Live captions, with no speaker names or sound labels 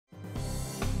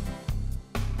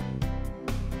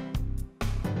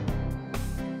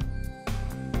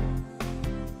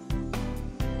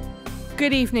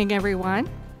Good evening, everyone.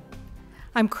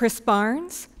 I'm Chris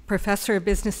Barnes, Professor of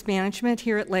Business Management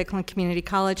here at Lakeland Community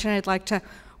College, and I'd like to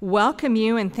welcome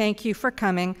you and thank you for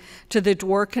coming to the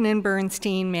Dworkin and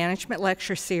Bernstein Management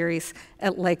Lecture Series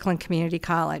at Lakeland Community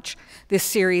College. This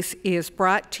series is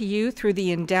brought to you through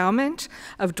the endowment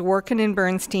of Dworkin and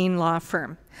Bernstein Law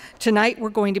Firm. Tonight, we're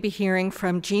going to be hearing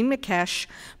from Jean Makesh,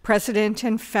 President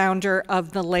and founder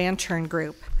of the Lantern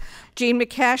Group. Jean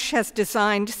Makesh has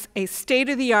designed a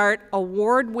state-of-the-art,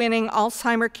 award-winning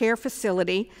Alzheimer care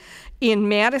facility in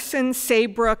Madison,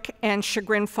 Saybrook, and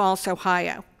Chagrin Falls,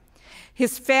 Ohio.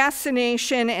 His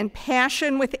fascination and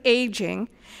passion with aging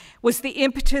was the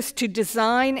impetus to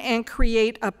design and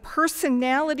create a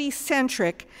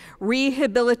personality-centric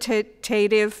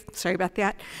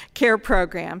rehabilitative, care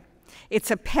program. It's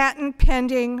a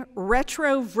patent-pending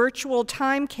retro virtual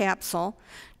time capsule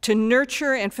to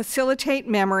nurture and facilitate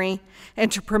memory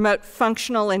and to promote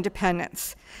functional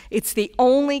independence. It's the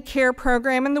only care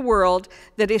program in the world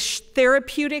that is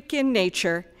therapeutic in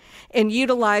nature and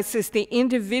utilizes the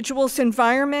individual's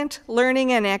environment,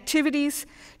 learning, and activities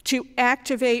to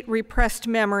activate repressed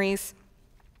memories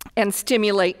and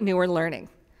stimulate newer learning.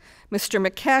 Mr.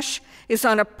 Makesh is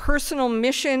on a personal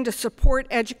mission to support,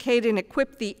 educate, and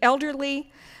equip the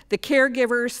elderly, the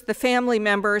caregivers, the family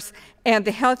members, and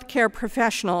the healthcare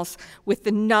professionals with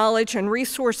the knowledge and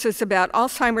resources about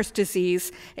Alzheimer's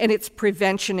disease and its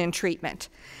prevention and treatment.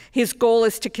 His goal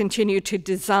is to continue to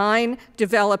design,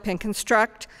 develop, and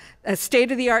construct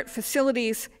state-of-the-art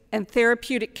facilities and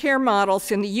therapeutic care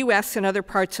models in the U.S. and other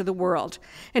parts of the world.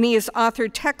 And he has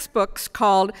authored textbooks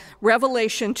called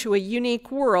Revelation to a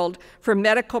Unique World for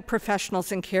medical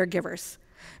professionals and caregivers.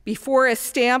 Before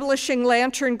establishing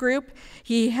Lantern Group,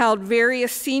 he held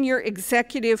various senior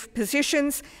executive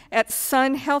positions at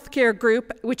Sun Healthcare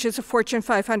Group, which is a Fortune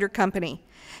 500 company.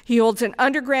 He holds an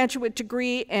undergraduate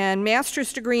degree and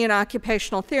master's degree in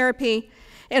occupational therapy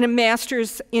and a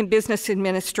master's in business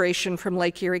administration from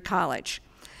Lake Erie College.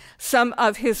 Some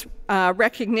of his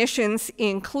recognitions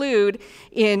include,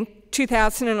 in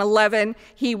 2011,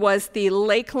 he was the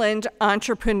Lakeland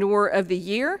Entrepreneur of the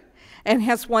Year and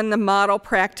has won the Model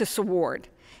Practice Award.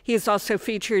 He is also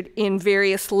featured in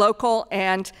various local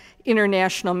and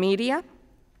international media.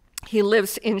 He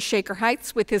lives in Shaker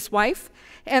Heights with his wife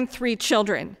and 3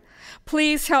 children.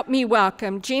 Please help me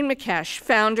welcome Jean Makesh,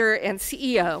 founder and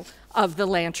CEO of the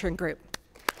Lantern Group.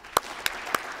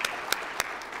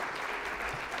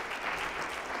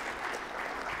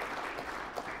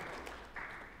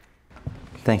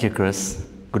 Thank you, Chris.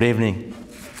 Good evening.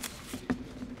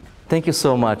 Thank you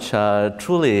so much.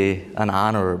 Truly an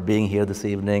honor being here this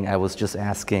evening. I was just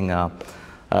asking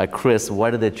Chris,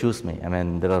 why did they choose me? I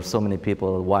mean, there are so many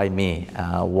people. Why me?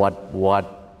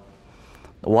 What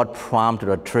prompted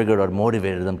or triggered or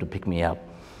motivated them to pick me up?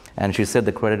 And she said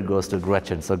the credit goes to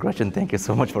Gretchen. So Gretchen, thank you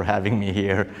so much for having me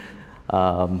here.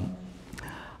 But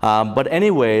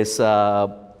anyways,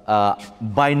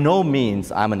 by no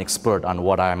means I'm an expert on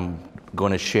what I'm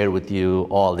going to share with you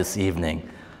all this evening.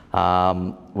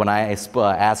 When I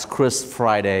asked Chris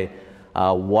Friday,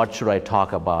 what should I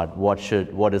talk about? What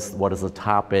is the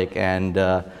topic? And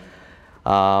one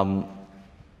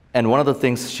of the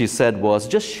things she said was,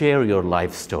 just share your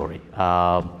life story.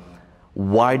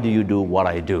 Why do you do what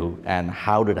I do, and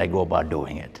how did I go about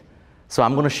doing it? So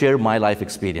I'm going to share my life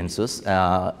experiences.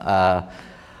 I'm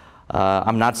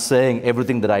not saying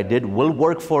everything that I did will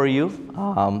work for you.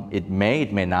 It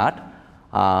may not.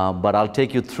 But I'll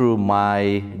take you through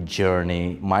my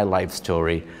journey, my life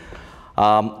story.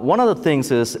 One of the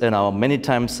things is, many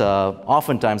times,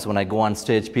 oftentimes when I go on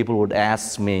stage, people would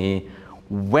ask me,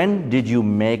 when did you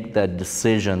make that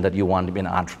decision that you want to be an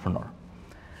entrepreneur?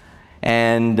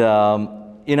 And,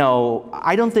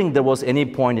 I don't think there was any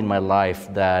point in my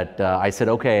life that I said,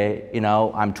 okay,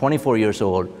 I'm 24 years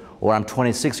old or I'm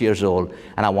 26 years old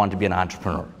and I want to be an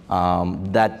entrepreneur.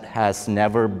 That has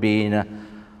never been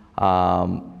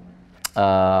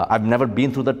I've never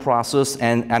been through that process,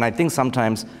 and I think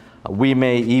sometimes we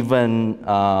may even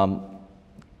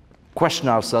question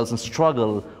ourselves and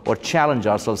struggle or challenge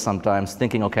ourselves sometimes,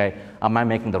 thinking, okay, am I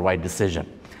making the right decision?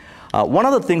 One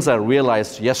of the things I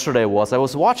realized yesterday was I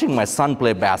was watching my son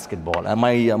play basketball, and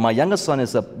my youngest son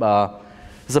is a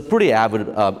pretty avid,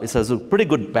 is a pretty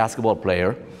good basketball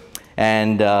player.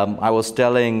 And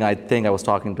I think I was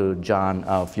talking to John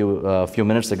a few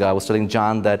minutes ago. I was telling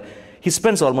John that he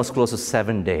spends almost close to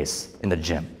 7 days in the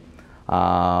gym,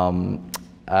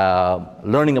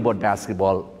 learning about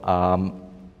basketball,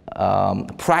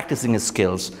 practicing his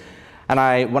skills. And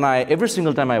every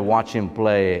single time I watch him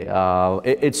play,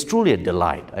 it's truly a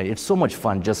delight. It's so much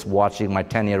fun just watching my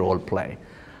 10-year-old play.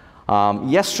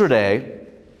 Yesterday,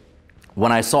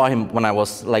 when I saw him, when I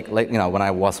was when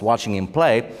I was watching him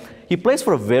play, he plays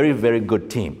for a very, very good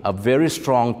team, a very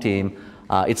strong team.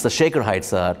 It's the Shaker Heights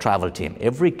travel team.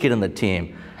 Every kid on the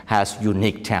team has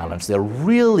unique talents. They're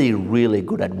really, really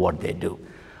good at what they do.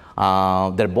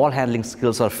 Their ball handling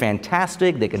skills are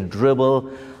fantastic. They can dribble.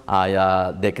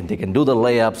 They can do the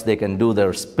layups. They can do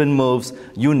their spin moves.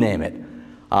 You name it.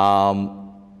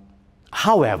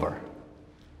 However,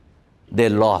 they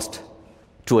lost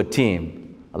to a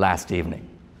team last evening.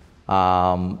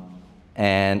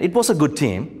 And it was a good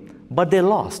team, but they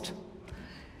lost.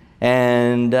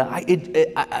 And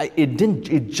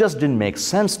it just didn't make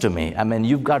sense to me. I mean,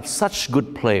 you've got such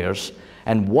good players,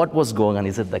 and what was going on?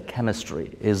 Is it the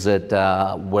chemistry? Is it,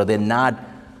 were they not,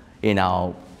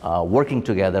 working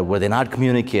together? Were they not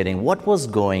communicating? What was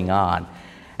going on?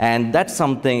 And that's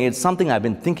something, it's something I've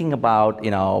been thinking about,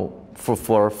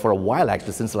 for a while,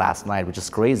 actually, since last night, which is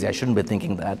crazy. I shouldn't be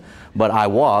thinking that, but I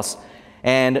was.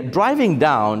 And driving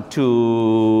down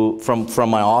from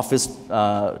my office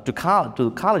to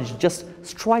college just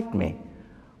struck me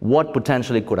what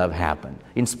potentially could have happened.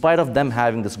 In spite of them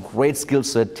having this great skill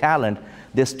set, talent,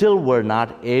 they still were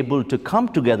not able to come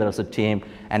together as a team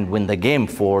and win the game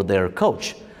for their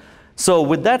coach. So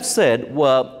with that said,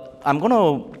 well,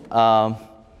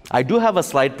 I do have a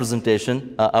slide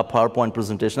presentation, a PowerPoint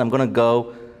presentation. I'm going to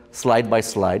go slide by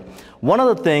slide. One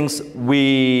of the things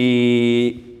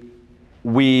we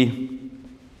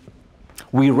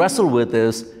wrestle with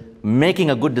is making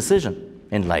a good decision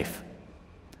in life.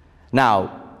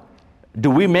 Now, do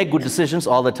we make good decisions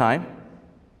all the time?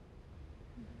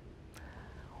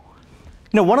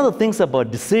 One of the things about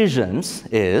decisions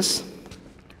is,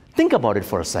 think about it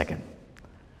for a second.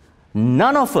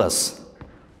 None of us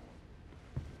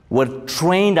were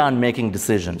trained on making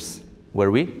decisions, were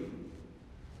we?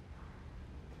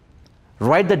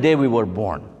 Right the day we were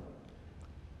born,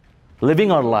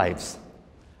 living our lives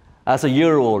as a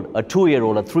year-old, a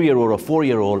 2-year-old, a 3-year-old, a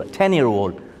 4-year-old, a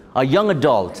 10-year-old, a young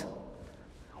adult,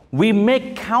 we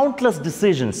make countless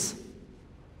decisions.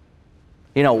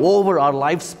 Over our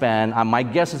lifespan, my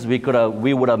guess is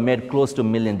we would have made close to a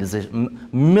million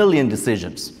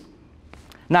decisions.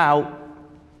 Now,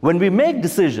 when we make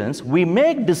decisions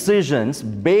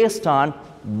based on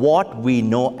what we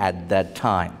know at that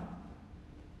time.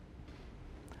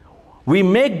 We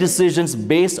make decisions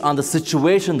based on the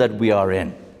situation that we are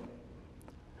in.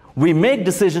 We make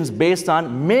decisions based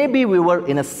on maybe we were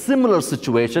in a similar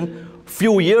situation a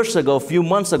few years ago, a few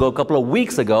months ago, a couple of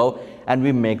weeks ago, and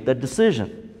we make that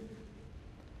decision.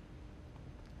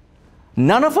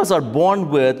 None of us are born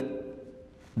with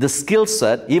the skill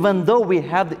set, even though we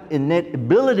have the innate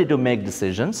ability to make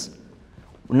decisions.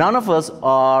 None of us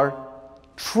are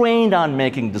trained on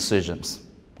making decisions.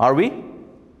 Are we?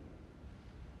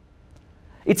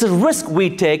 It's a risk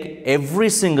we take every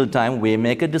single time we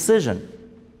make a decision.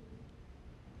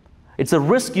 It's a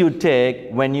risk you take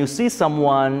when you see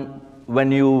someone,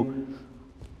 when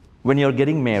you're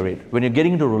getting married, when you're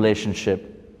getting into a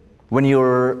relationship, when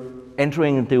you're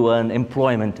entering into an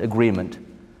employment agreement,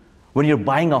 when you're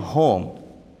buying a home.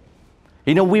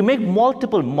 We make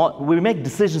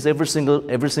decisions every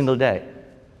single day.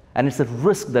 And it's a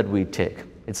risk that we take.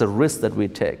 It's a risk that we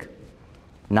take,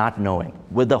 not knowing,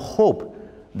 with the hope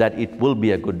that it will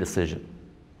be a good decision.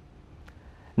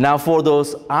 Now, for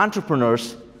those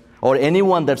entrepreneurs or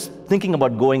anyone that's thinking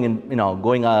about going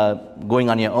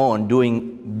on your own,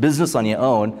 doing business on your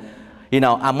own,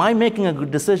 am I making a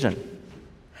good decision?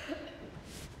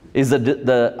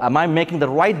 Am I making the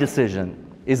right decision?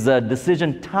 Is the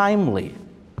decision timely?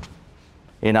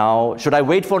 Should I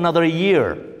wait for another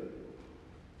year?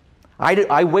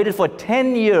 I waited for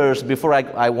 10 years before I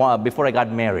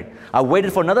got married. I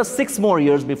waited for another 6 more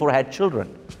years before I had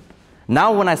children.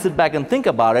 Now, when I sit back and think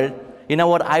about it, you know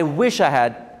what? I wish I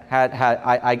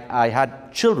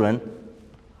had children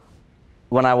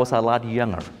when I was a lot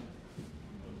younger.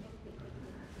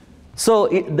 So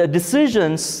the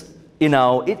decisions,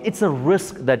 it's a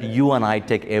risk that you and I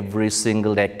take every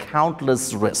single day,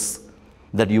 countless risks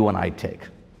that you and I take.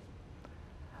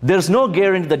 There's no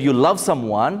guarantee that you love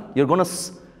someone,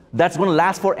 that's going to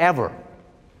last forever.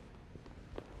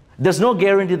 There's no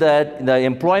guarantee that the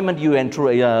employment you enter,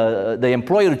 the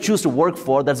employer you choose to work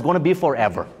for, that's going to be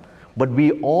forever. But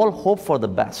we all hope for the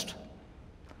best.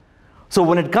 So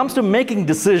when it comes to making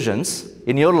decisions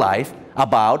in your life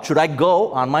about, should I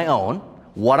go on my own?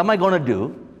 What am I going to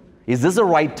do? Is this the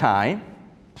right time?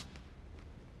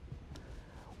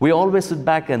 We always sit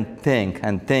back and think,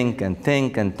 and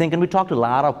we talk to a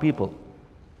lot of people.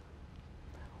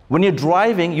 When you're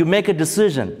driving, you make a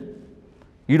decision.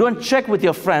 You don't check with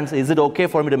your friends, is it okay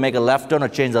for me to make a left turn or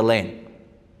change the lane?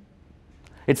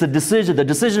 It's a decision. The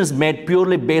decision is made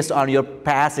purely based on your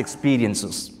past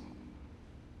experiences.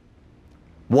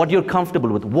 What you're comfortable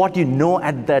with, what you know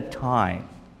at that time.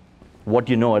 What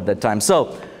you know at that time.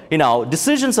 So,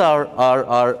 decisions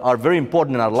are very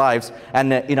important in our lives.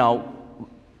 And,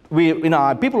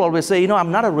 people always say,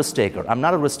 I'm not a risk taker. I'm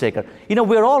not a risk taker.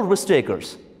 We're all risk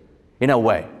takers in a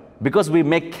way because we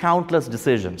make countless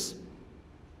decisions.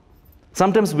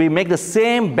 Sometimes we make the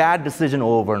same bad decision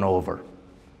over and over.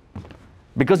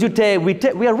 Because we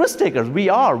are risk takers. We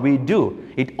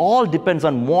do. It all depends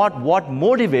on what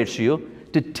motivates you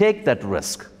to take that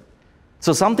risk.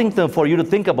 So something for you to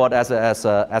think about as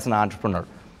an entrepreneur.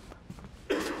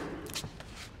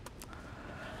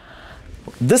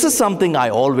 This is something I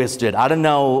always did. I don't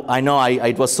know.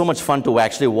 It was so much fun to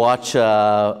actually watch.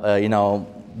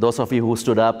 Those of you who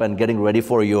stood up and getting ready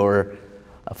for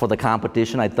the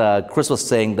competition. I thought Chris was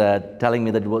telling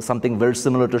me that it was something very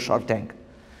similar to Shark Tank.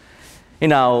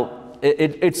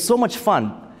 It's so much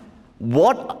fun.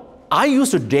 I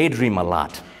used to daydream a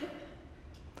lot.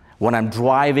 When I'm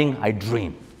driving, I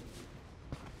dream.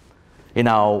 When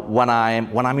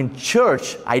I'm in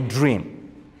church, I dream.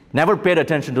 Never paid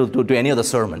attention to any of the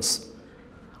sermons.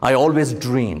 I always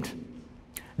dreamed.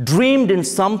 Dreamed in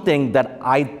something that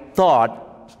I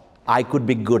thought I could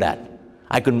be good at.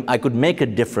 I could make a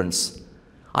difference.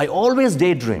 I always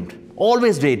daydreamed.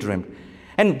 Always daydreamed.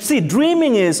 And see,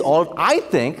 I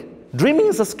think dreaming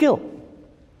is a skill.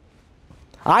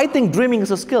 I think dreaming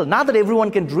is a skill. Not that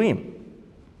everyone can dream.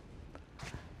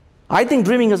 I think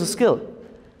dreaming is a skill.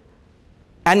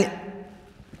 And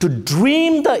to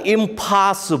dream the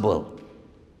impossible,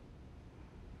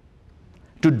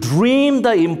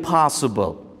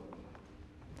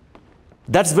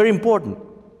 that's very important.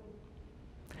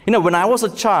 When I was a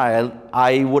child,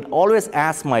 I would always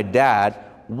ask my dad,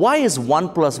 why is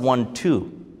 1 + 1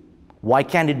 2? Why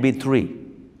can't it be 3?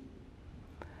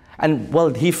 And well,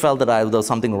 he felt that there was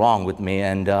something wrong with me,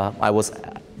 and I was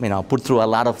put through a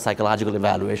lot of psychological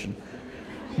evaluation.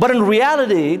 But in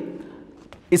reality,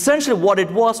 essentially what it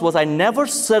was I never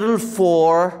settled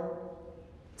for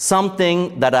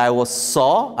something that I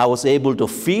saw, I was able to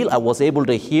feel, I was able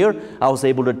to hear, I was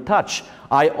able to touch.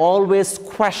 I always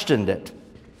questioned it.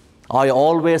 And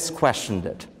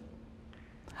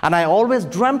I always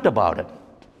dreamt about it.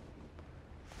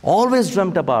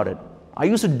 I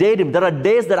used to daydream. There are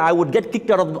days that I would get kicked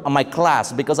out of my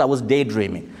class because I was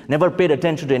daydreaming. Never paid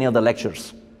attention to any of the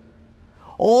lectures.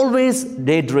 Always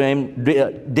daydreamed,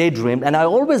 and I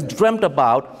always dreamt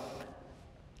about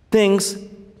things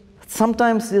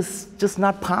sometimes is just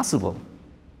not possible.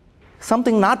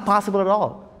 Something not possible at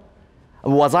all.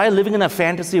 Was I living in a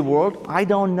fantasy world? I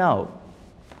don't know.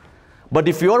 But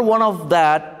if you're one of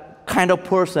that kind of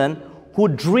person who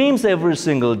dreams every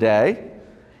single day,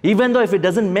 even though if it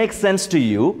doesn't make sense to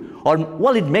you,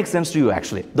 it makes sense to you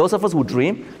actually. Those of us who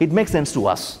dream, it makes sense to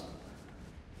us.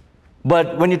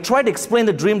 But when you try to explain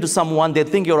the dream to someone, they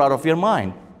think you're out of your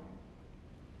mind.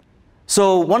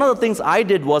 So one of the things I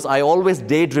did was I always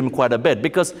daydream quite a bit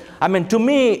because, to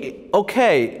me, for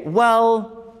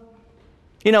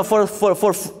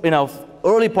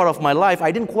early part of my life,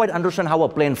 I didn't quite understand how a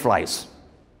plane flies.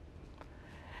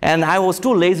 And I was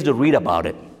too lazy to read about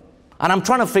it. And I'm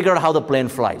trying to figure out how the plane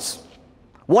flies.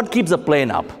 What keeps the plane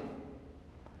up?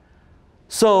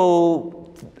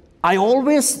 So I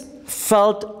always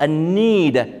felt a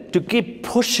need to keep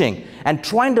pushing and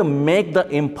trying to make the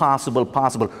impossible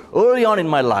possible. Early on in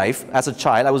my life, as a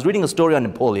child, I was reading a story on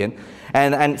Napoleon,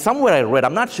 and somewhere I read,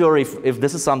 I'm not sure if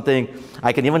this is something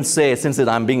I can even say since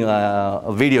I'm being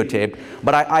videotaped,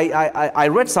 but I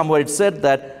read somewhere it said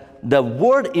that the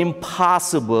word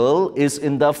impossible is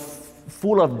in the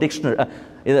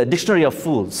dictionary of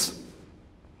fools.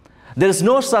 There is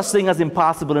no such thing as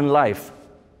impossible in life.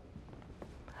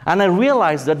 And I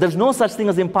realized that there's no such thing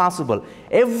as impossible.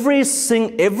 Everything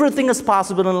is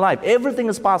possible in life. Everything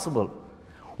is possible.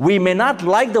 We may not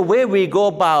like the way we go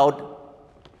about,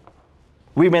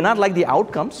 we may not like the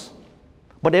outcomes,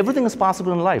 but everything is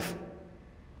possible in life.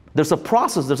 There's a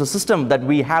process, there's a system that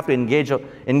we have to engage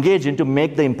in to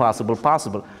make the impossible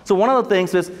possible. So one of the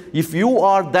things is, if you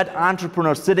are that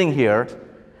entrepreneur sitting here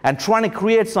and trying to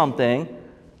create something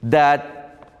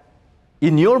that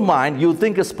in your mind you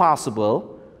think is possible,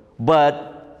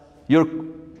 but your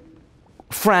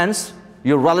friends,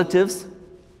 your relatives,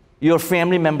 your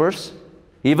family members,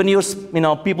 even your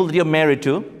people that you're married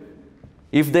to,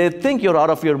 if they think you're out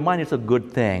of your mind, it's a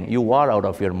good thing. You are out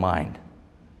of your mind.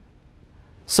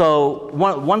 So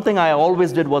one thing I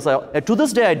always did was, to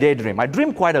this day I daydream. I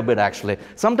dream quite a bit actually.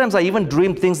 Sometimes I even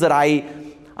dream things that I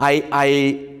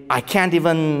I can't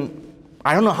even,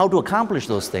 I don't know how to accomplish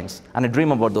those things, and I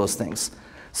dream about those things.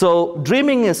 So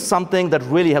dreaming is something that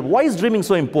really helps. Why is dreaming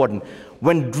so important?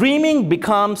 When dreaming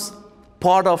becomes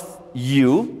part of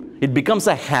you, it becomes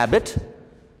a habit,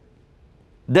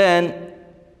 then,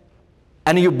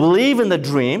 and you believe in the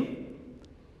dream,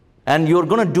 and you're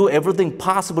going to do everything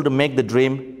possible to make the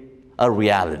dream a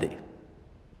reality.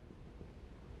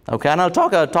 Okay, and I'll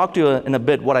talk to you in a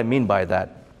bit what I mean by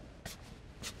that.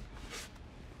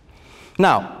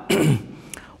 Now,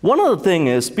 one other thing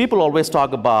is people always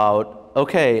talk about,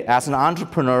 okay, as an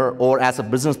entrepreneur or as a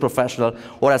business professional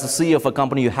or as a CEO of a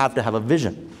company, you have to have a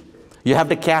vision. You have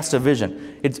to cast a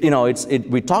vision.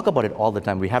 We talk about it all the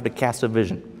time. We have to cast a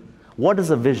vision. What is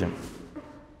a vision?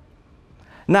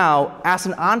 Now, as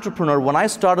an entrepreneur, when I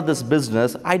started this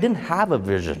business, I didn't have a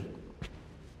vision.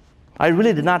 I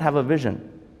really did not have a vision.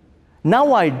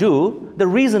 Now I do. The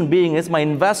reason being is my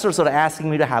investors are asking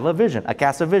me to have a vision,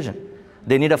 cast a vision.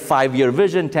 They need a 5-year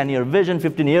vision, 10-year vision,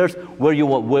 15 years, where you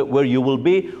will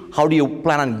be, how do you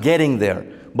plan on getting there.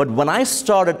 But when I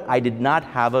started, I did not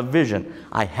have a vision.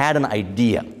 I had an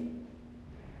idea.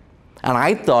 And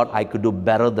I thought I could do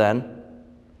better than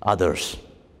others.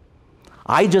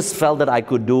 I just felt that I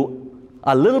could do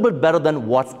a little bit better than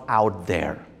what's out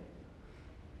there.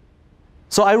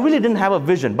 So I really didn't have a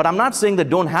vision, but I'm not saying that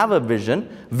don't have a vision.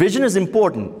 Vision is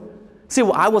important. See,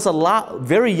 I was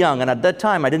very young, and at that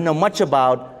time I didn't know much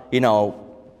about,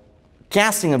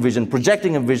 casting a vision,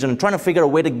 projecting a vision, and trying to figure a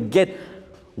way to get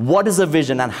what is a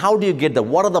vision and how do you get there?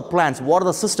 What are the plans? What are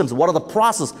the systems? What are the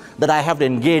processes that I have to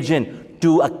engage in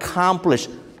to accomplish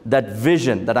that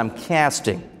vision that I'm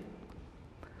casting?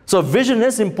 So vision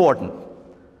is important.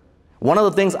 One of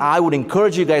the things I would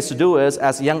encourage you guys to do is,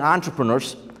 as young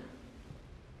entrepreneurs,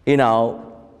 be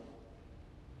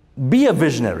a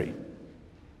visionary.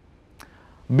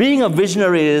 Being a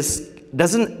visionary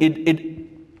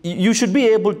you should be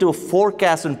able to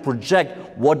forecast and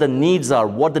project what the needs are,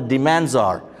 what the demands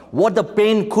are, what the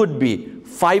pain could be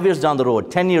 5 years down the road,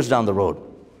 10 years down the road.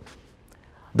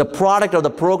 The product or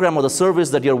the program or the service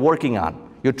that you're working on,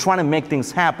 you're trying to make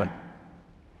things happen.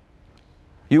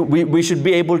 We should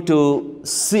be able to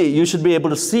see, you should be able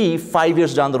to see 5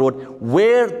 years down the road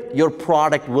where your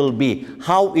product will be,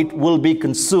 how it will be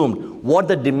consumed, what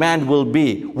the demand will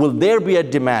be. Will there be a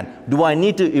demand? Do I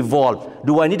need to evolve?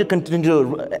 Do I need to continue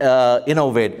to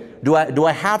innovate? Do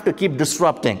I have to keep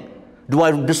disrupting? Do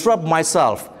I disrupt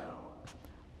myself?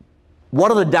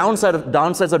 What are the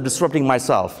downsides of disrupting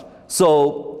myself?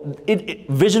 So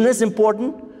vision is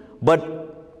important, but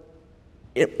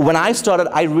when I started,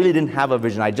 I really didn't have a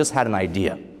vision. I just had an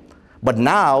idea. But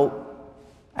now,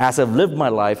 as I've lived my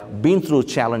life, been through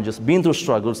challenges, been through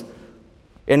struggles,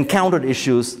 encountered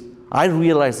issues, I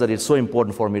realized that it's so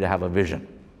important for me to have a vision.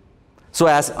 So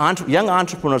as young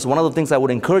entrepreneurs, one of the things I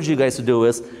would encourage you guys to do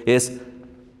is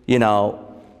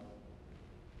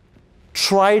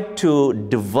try to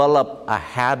develop a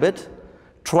habit,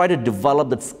 try to develop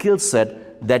that skill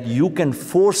set that you can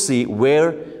foresee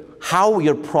how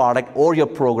your product or your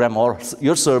program or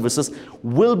your services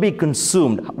will be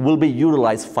consumed, will be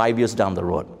utilized 5 years down the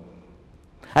road.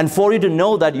 And for you to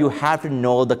know that, you have to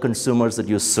know the consumers that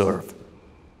you serve.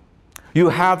 You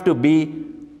have to be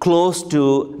close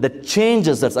to the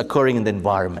changes that's occurring in the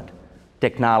environment.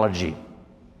 Technology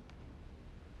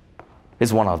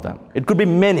is one of them. It could be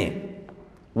many,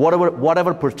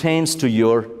 whatever pertains to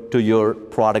your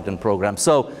product and program.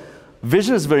 So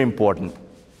vision is very important.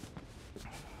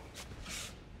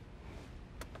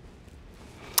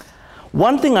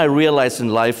 One thing I realized in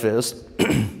life is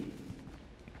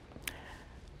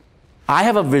I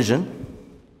have a vision,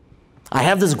 I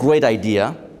have this great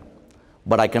idea,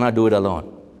 but I cannot do it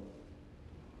alone.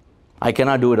 I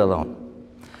cannot do it alone.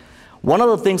 One of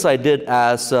the things I did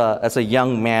as a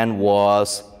young man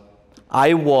was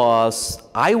I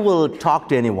will talk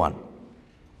to anyone.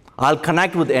 I'll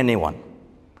connect with anyone.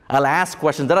 I'll ask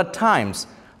questions. There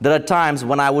are times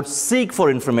when I would seek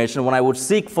for information, when I would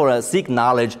seek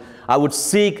knowledge, I would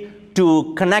seek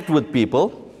to connect with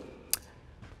people.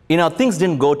 Things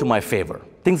didn't go to my favor.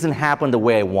 Things didn't happen the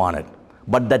way I wanted.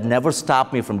 But that never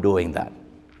stopped me from doing that.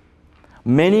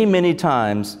 Many, many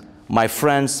times, my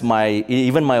friends,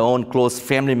 even my own close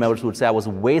family members would say I was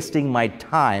wasting my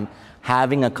time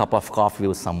having a cup of coffee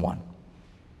with someone.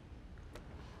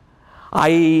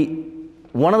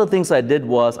 One of the things I did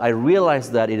was I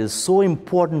realized that it is so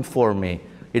important for me.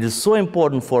 It is so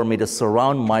important for me to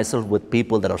surround myself with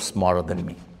people that are smarter than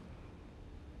me.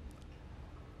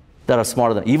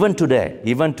 Even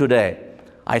today,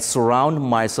 I surround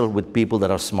myself with people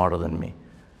that are smarter than me.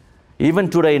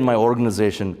 Even today in my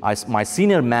organization, my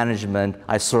senior management,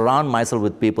 I surround myself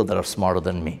with people that are smarter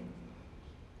than me.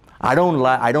 I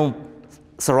don't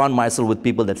surround myself with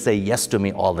people that say yes to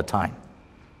me all the time.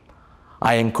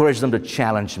 I encourage them to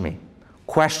challenge me,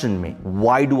 question me.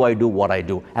 Why do I do what I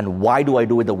do? And why do I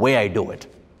do it the way I do it?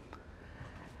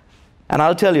 And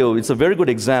I'll tell you, it's a very good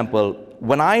example.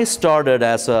 When I started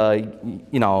as a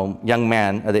young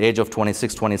man at the age of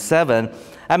 26, 27,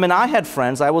 I mean, I had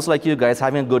friends. I was like you guys,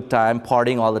 having a good time,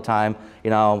 partying all the time,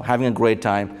 having a great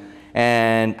time,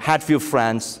 and had few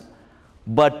friends.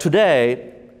 But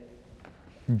today,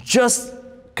 just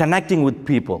connecting with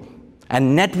people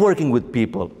and networking with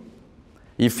people.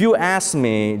 If you ask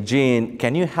me, Gene,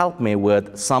 can you help me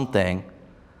with something?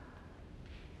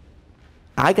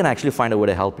 I can actually find a way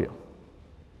to help you.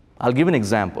 I'll give an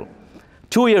example.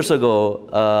 2 years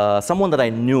ago, someone that I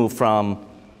knew from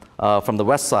the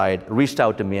West Side reached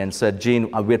out to me and said,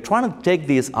 Gene, we're trying to take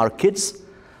our kids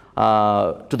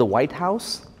to the White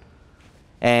House.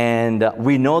 And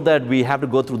we know that we have to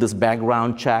go through this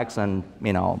background checks and,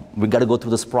 we got to go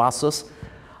through this process.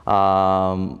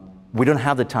 We don't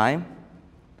have the time.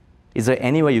 Is there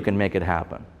any way you can make it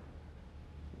happen?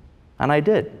 And I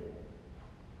did.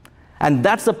 And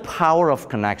that's the power of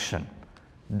connection.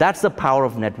 That's the power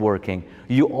of networking.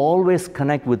 You always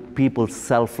connect with people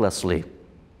selflessly.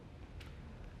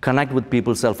 Connect with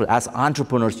people selflessly. As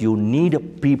entrepreneurs, you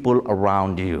need people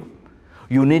around you.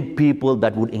 You need people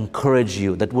that would encourage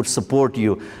you, that would support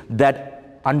you,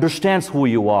 that understands who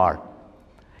you are.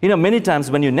 Many times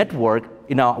when you network,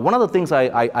 one of the things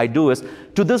I do is,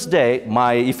 to this day,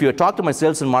 if you talk to my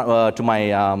sales and to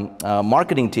my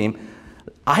marketing team,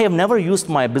 I have never used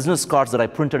my business cards that I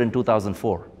printed in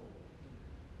 2004.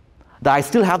 I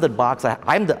still have that box.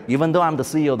 Even though I'm the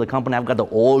CEO of the company, I've got the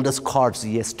oldest cards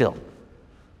still.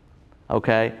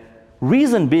 Okay?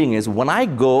 Reason being is when I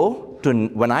go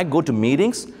to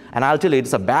meetings, and I'll tell you,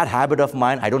 it's a bad habit of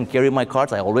mine. I don't carry my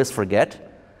cards. I always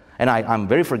forget. And I'm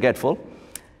very forgetful.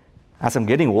 As I'm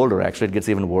getting older, actually, it gets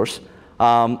even worse.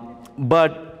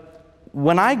 But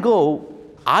when I go,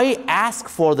 I ask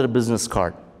for their business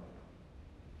card.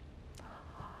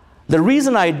 The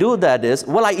reason I do that is,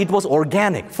 it was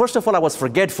organic. First of all, I was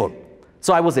forgetful.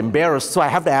 So I was embarrassed, so I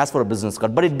have to ask for a business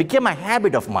card. But it became a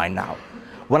habit of mine now.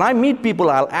 When I meet people,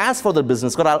 I'll ask for the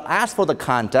business card, I'll ask for the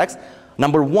context.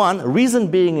 Number one, reason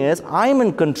being is, I'm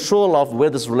in control of where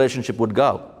this relationship would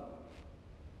go.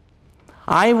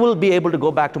 I will be able to go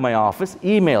back to my office,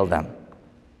 email them,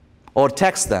 or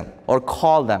text them, or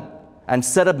call them, and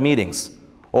set up meetings,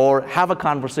 or have a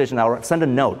conversation, or send a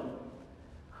note.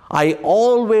 I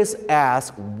always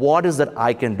ask, what is that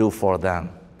I can do for them?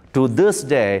 To this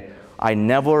day, I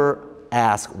never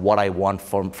ask what I want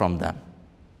from them.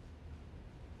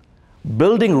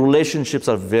 Building relationships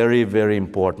are very, very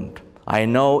important. I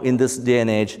know in this day and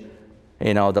age,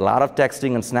 a lot of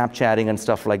texting and Snapchatting and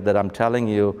stuff like that, I'm telling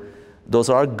you, those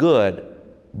are good,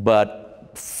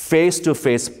 but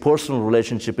face-to-face personal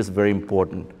relationship is very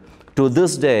important. To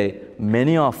this day,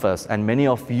 many of us and many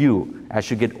of you, as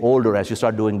you get older, as you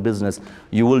start doing business,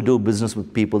 you will do business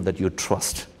with people that you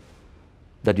trust,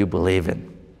 that you believe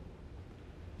in,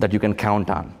 that you can count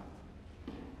on.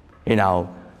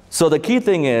 So the key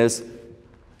thing is,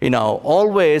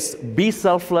 always be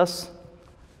selfless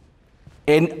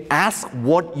and ask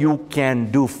what you can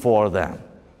do for them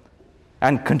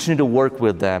and continue to work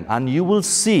with them, and you will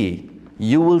see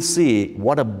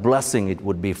what a blessing it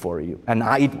would be for you. And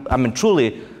I mean,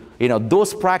 truly,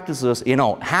 those practices,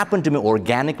 happened to me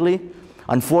organically.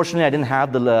 Unfortunately, I didn't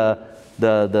have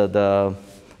the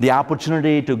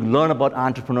opportunity to learn about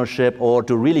entrepreneurship or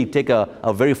to really take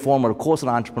a very formal course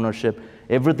on entrepreneurship.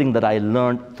 Everything that I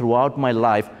learned throughout my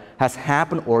life has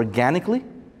happened organically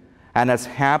and has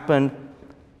happened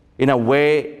in a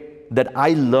way that I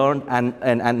learned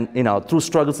and through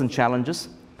struggles and challenges.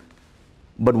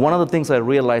 But one of the things I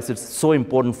realized, it's so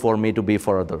important for me to be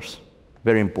for others.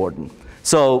 Very important.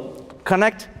 So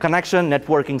connection,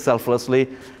 networking selflessly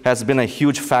has been a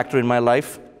huge factor in my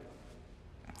life.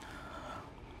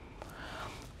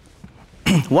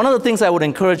 One of the things I would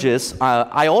encourage is,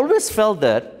 I always felt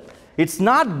that it's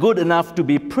not good enough to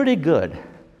be pretty good.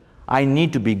 I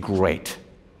need to be great.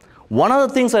 One of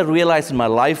the things I realized in my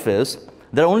life is,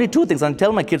 there are only two things. I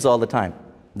tell my kids all the time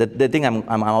that they think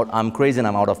I'm crazy and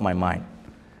I'm out of my mind.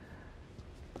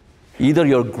 Either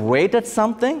you're great at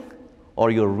something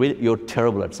or you're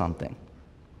terrible at something.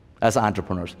 As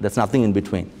entrepreneurs, there's nothing in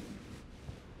between.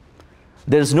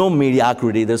 There's no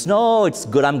mediocrity. There's no, it's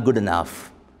good, I'm good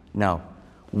enough. No.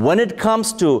 When it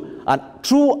comes to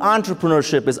true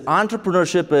entrepreneurship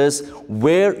is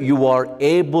where you are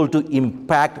able to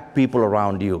impact people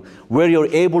around you, where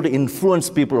you're able to influence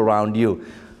people around you.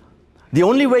 The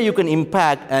only way you can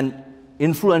impact and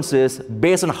influence is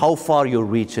based on how far your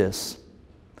reach is.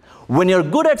 When you're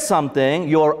good at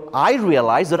something, I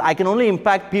realize that I can only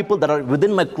impact people that are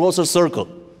within my closer circle.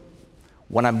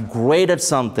 When I'm great at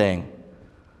something,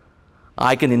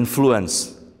 I can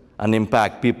influence and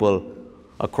impact people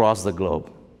across the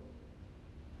globe.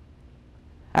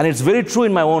 And it's very true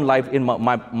in my own life, in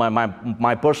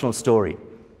my personal story.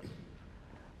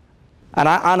 And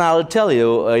I'll tell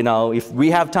you, if we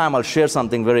have time, I'll share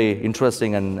something very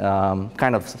interesting and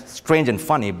kind of strange and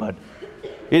funny, but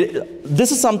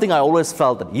this is something I always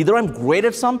felt that either I'm great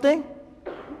at something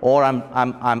or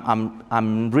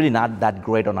I'm really not that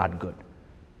great or not good.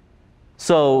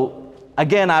 So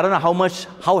again, I don't know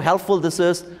how helpful this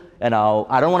is. I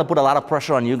don't want to put a lot of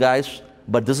pressure on you guys,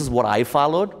 but this is what I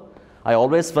followed. I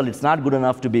always felt it's not good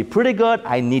enough to be pretty good.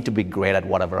 I need to be great at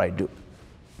whatever I do.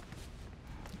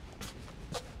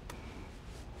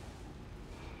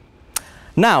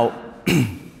 Now,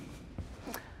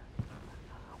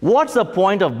 what's the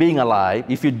point of being alive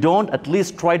if you don't at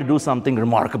least try to do something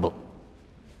remarkable?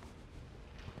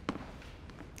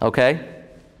 Okay?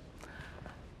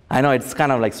 I know it's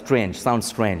kind of like strange, sounds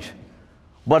strange.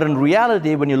 But in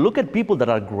reality, when you look at people that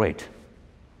are great,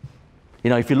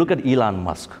 if you look at Elon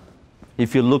Musk,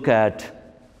 if you look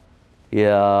at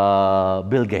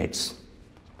Bill Gates,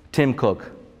 Tim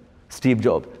Cook, Steve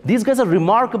Jobs, these guys are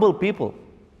remarkable people.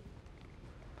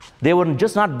 They were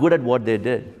just not good at what they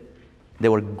did. They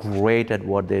were great at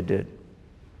what they did.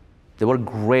 They were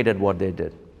great at what they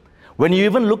did. When you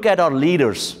even look at our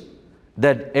leaders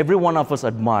that every one of us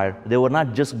admire, they were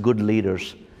not just good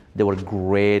leaders. They were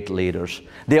great leaders.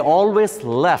 They always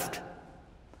left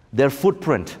their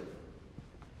footprint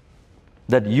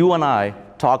that you and I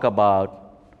talk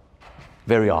about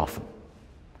very often.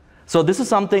 So this is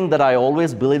something that I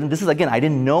always believe in. This is, again, I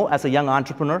didn't know as a young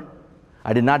entrepreneur.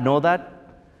 I did not know that.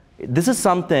 This is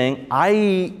something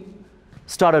I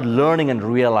started learning and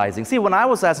realizing. See, when I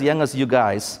was as young as you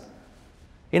guys,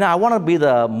 I want to be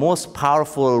the most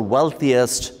powerful,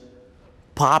 wealthiest,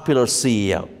 popular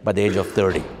CEO by the age of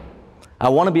 30. I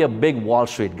want to be a big Wall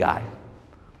Street guy.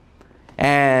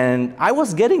 And I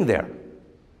was getting there.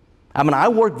 I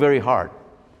worked very hard.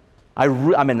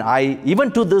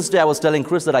 Even to this day, I was telling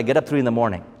Chris that I get up 3 in the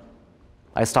morning.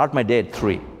 I start my day at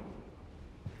 3.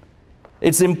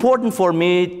 It's important for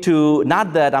me to,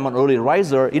 not that I'm an early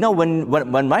riser,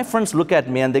 when my friends look at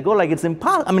me and they go like, it's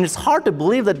impossible. It's hard to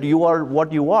believe that you are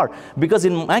what you are. Because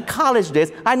in my college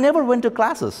days, I never went to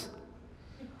classes.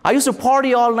 I used to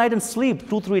party all night and sleep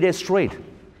 2-3 days straight.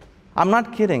 I'm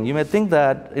not kidding. You may think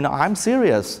that, I'm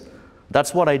serious.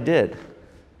 That's what I did.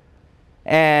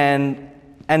 And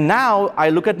now I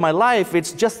look at my life,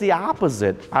 it's just the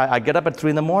opposite. I get up at 3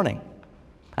 in the morning.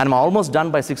 And I'm almost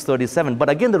done by 6:37. But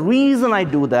again, the reason I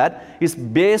do that is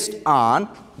based on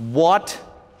what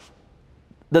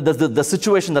the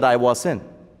situation that I was in.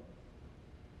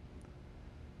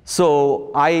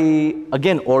 So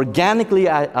organically,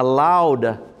 I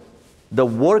allowed the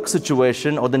work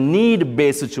situation or the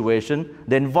need-based situation,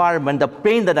 the environment, the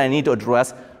pain that I need to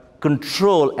address,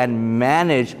 control and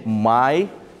manage my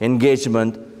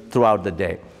engagement throughout the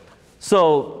day.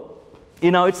 So,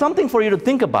 it's something for you to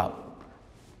think about.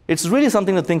 It's really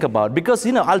something to think about because,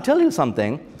 I'll tell you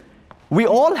something. We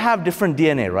all have different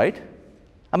DNA, right?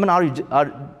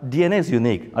 Our DNA is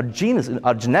unique. Our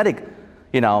genetic,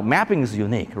 mapping is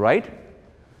unique, right?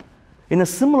 In a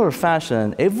similar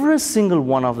fashion, every single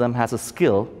one of them has a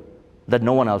skill that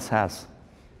no one else has.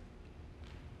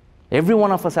 Every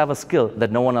one of us have a skill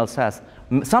that no one else has.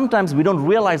 Sometimes we don't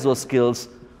realize those skills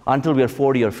until we are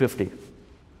 40 or 50.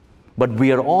 But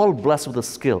we are all blessed with a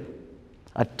skill,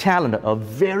 a talent, a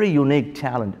very unique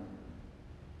talent.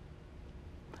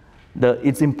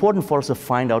 It's important for us to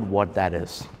find out what that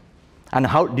is. And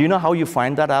do you know how you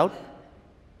find that out?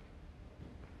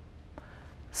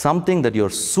 Something that you're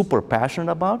super passionate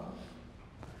about,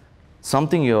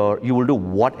 something you will do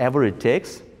whatever it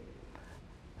takes,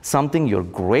 something you're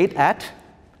great at,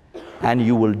 and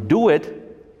you will do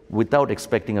it without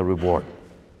expecting a reward.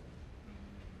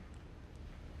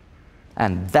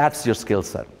 And that's your skill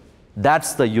set.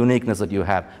 That's the uniqueness that you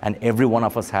have, and every one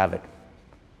of us have it.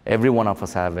 Every one of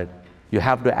us have it. You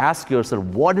have to ask yourself,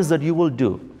 what is it you will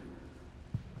do?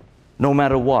 No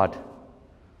matter what.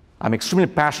 I'm extremely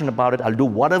passionate about it. I'll do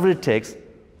whatever it takes,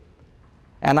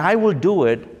 and I will do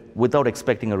it without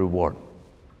expecting a reward.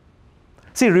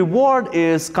 See, reward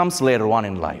comes later on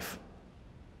in life.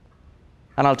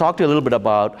 And I'll talk to you a little bit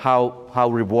about how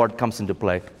reward comes into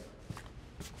play.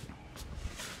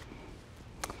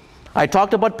 I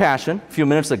talked about passion a few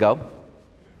minutes ago.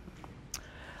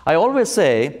 I always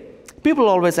say, people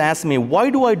always ask me, why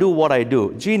do I do what I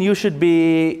do? Gene, you should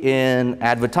be in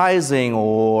advertising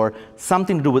or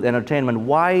something to do with entertainment.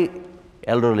 Why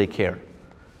elderly care?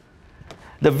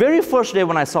 The very first day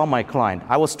when I saw my client,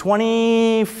 I was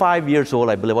 25 years old,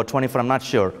 I believe, or 24, I'm not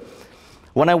sure.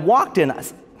 When I walked in,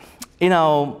 and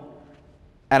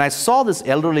I saw this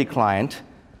elderly client.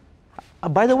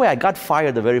 By the way, I got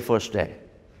fired the very first day.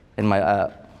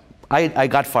 I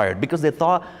got fired because they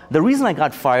thought, the reason I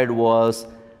got fired was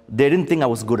they didn't think I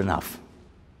was good enough.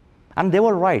 And they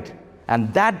were right.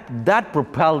 And that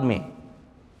propelled me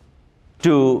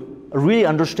to really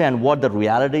understand what the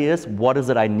reality is, what is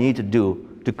it I need to do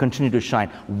to continue to shine.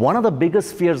 One of the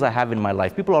biggest fears I have in my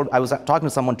life, I was talking to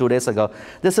someone 2 days ago,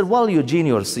 they said, well, Eugene,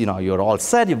 you're all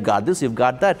set, you've got this, you've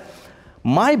got that.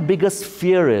 My biggest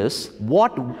fear is,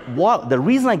 the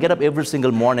reason I get up every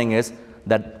single morning is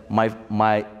that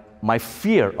my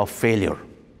fear of failure.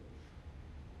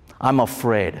 I'm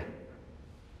afraid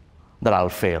that I'll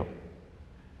fail.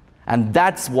 And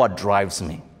that's what drives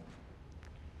me.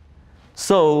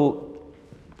 So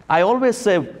I always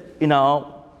say,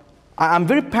 I'm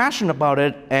very passionate about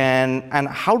it, and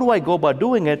how do I go about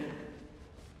doing it?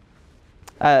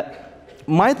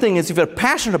 My thing is, if you're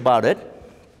passionate about it,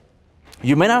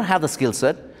 you may not have the skill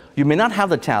set, you may not have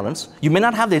the talents, you may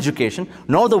not have the education,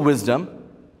 nor the wisdom,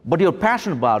 but you're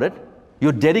passionate about it,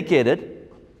 you're dedicated,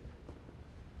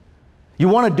 you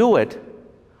want to do it,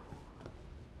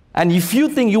 and if you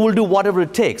think you will do whatever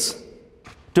it takes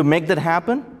to make that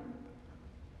happen,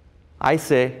 I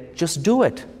say, just do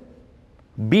it.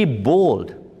 Be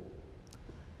bold.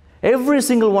 Every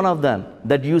single one of them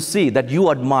that you see, that you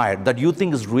admire, that you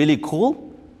think is really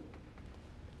cool,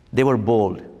 they were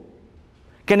bold.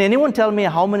 Can anyone tell me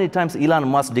how many times Elon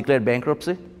Musk declared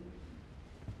bankruptcy?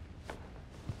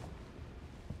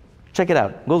 Check it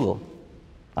out, Google.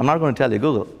 I'm not going to tell you,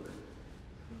 Google.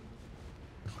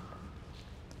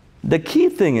 The key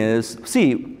thing is,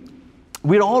 see,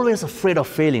 we're always afraid of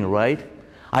failing, right?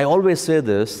 I always say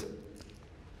this.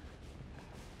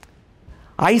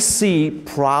 I see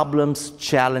problems,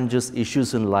 challenges,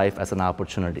 issues in life as an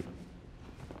opportunity.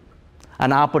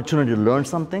 An opportunity to learn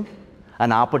something,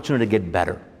 an opportunity to get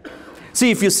better.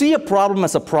 See, if you see a problem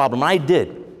as a problem, I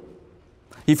did.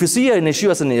 If you see an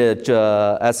issue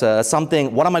as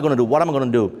something, what am I going to do? What am I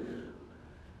going to do?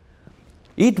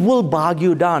 It will bog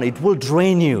you down. It will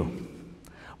drain you.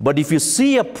 But if you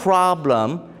see a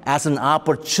problem as an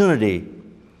opportunity,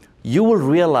 you will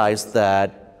realize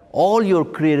that all your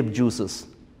creative juices,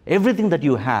 everything that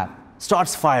you have,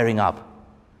 starts firing up.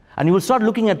 And you will start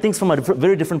looking at things from a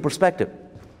very different perspective.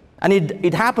 And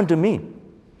it happened to me.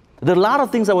 There are a lot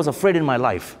of things I was afraid in my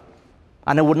life,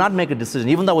 and I would not make a decision,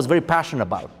 even though I was very passionate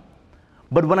about.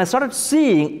 But when I started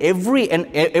seeing every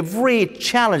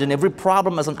challenge and every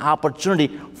problem as an opportunity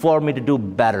for me to do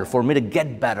better, for me to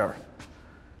get better,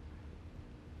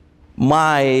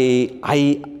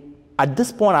 at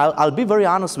this point, I'll be very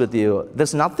honest with you,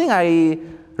 there's nothing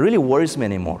really worries me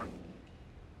anymore.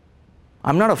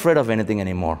 I'm not afraid of anything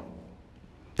anymore.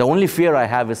 The only fear I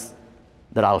have is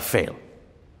that I'll fail.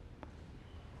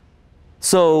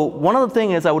 So one of the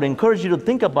things is I would encourage you to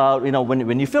think about,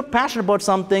 when you feel passionate about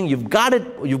something, you've got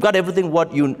everything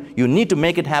what you need to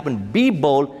make it happen, be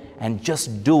bold and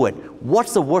just do it.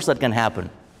 What's the worst that can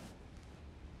happen?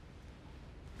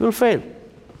 You'll fail.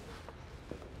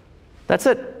 That's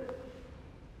it.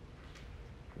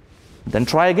 Then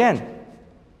try again.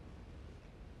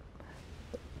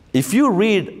 If you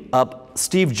read up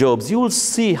Steve Jobs, you will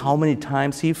see how many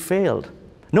times he failed.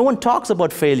 No one talks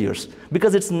about failures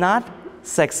because it's not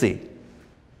sexy.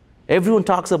 Everyone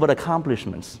talks about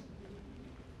accomplishments.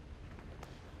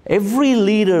 Every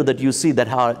leader that you see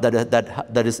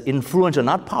that is influential,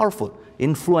 not powerful,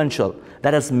 influential,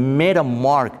 that has made a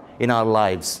mark in our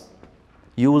lives,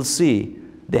 you will see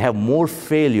they have more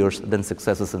failures than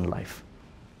successes in life.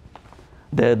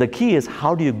 The key is,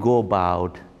 how do you go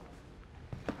about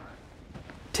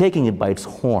taking it by its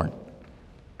horn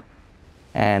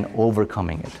and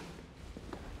overcoming it?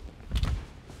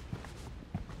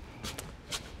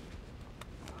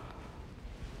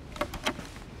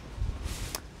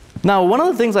 Now, one of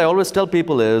the things I always tell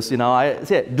people is, I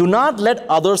say, do not let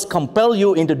others compel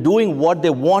you into doing what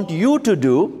they want you to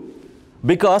do,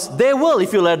 because they will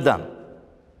if you let them.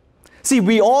 See,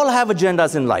 we all have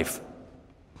agendas in life.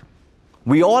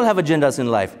 We all have agendas in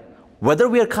life. Whether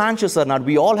we are conscious or not,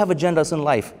 we all have agendas in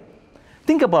life.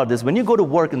 Think about this. When you go to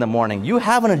work in the morning, you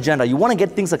have an agenda. You want to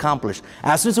get things accomplished.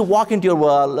 As soon as you walk into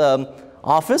your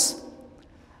office,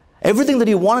 everything that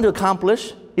you wanted to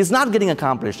accomplish is not getting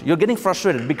accomplished. You're getting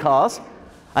frustrated because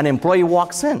an employee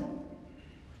walks in,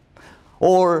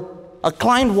 or a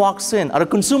client walks in, or a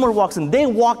consumer walks in. They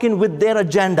walk in with their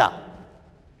agenda,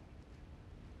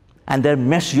 and they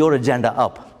mess your agenda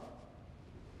up.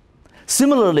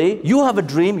 Similarly, you have a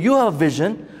dream, you have a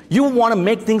vision, you want to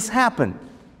make things happen.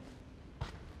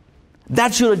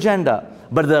 That's your agenda.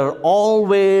 But there are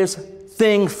always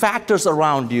factors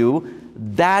around you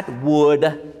that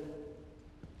would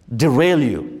derail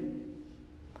you.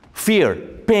 Fear,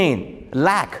 pain,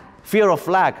 lack, fear of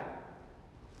lack.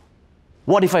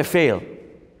 What if I fail?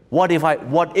 What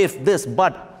if this,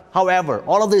 but, however,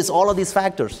 all of these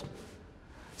factors.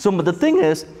 So but the thing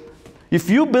is, if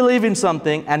you believe in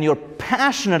something and you're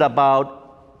passionate about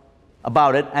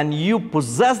it and you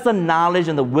possess the knowledge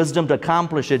and the wisdom to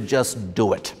accomplish it, just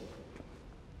do it.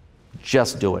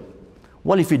 Just do it.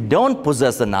 Well, if you don't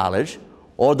possess the knowledge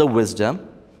or the wisdom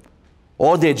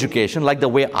or the education like the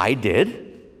way I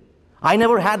did, I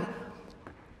never had,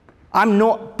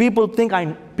 people think I'm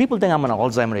an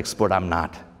Alzheimer expert. I'm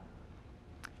not.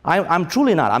 I'm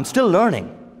truly not. I'm still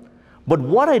learning. But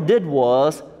what I did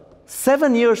was,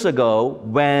 7 years ago,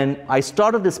 when I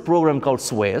started this program called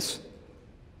SWAYS,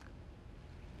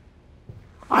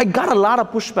 I got a lot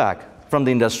of pushback from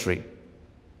the industry.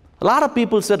 A lot of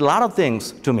people said a lot of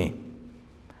things to me,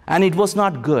 and it was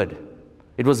not good.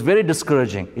 It was very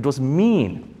discouraging. It was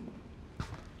mean.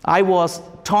 I was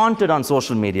taunted on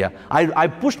social media. I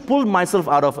pulled myself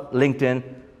out of LinkedIn,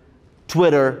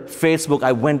 Twitter, Facebook.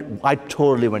 I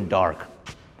totally went dark.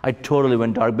 I totally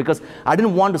went dark because I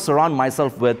didn't want to surround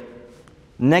myself with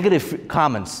negative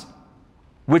comments,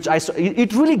 which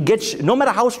it really gets you. No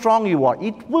matter how strong you are,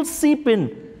 it will seep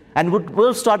in and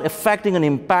will start affecting and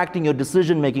impacting your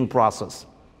decision-making process.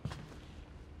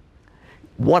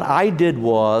 What I did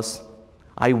was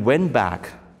I went back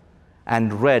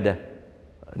and read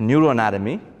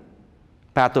neuroanatomy,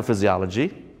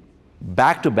 pathophysiology,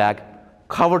 back to back,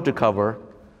 cover to cover,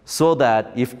 so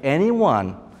that if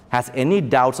anyone has any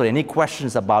doubts or any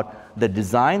questions about the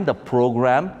design, the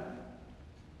program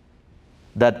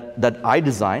that I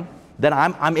designed, then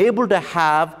I'm able to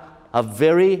have a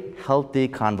very healthy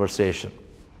conversation.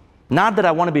 Not that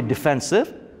I want to be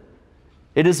defensive.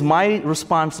 It is my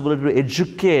responsibility to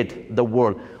educate the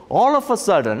world. All of a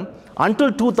sudden,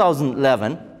 until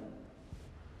 2011,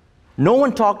 no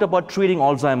one talked about treating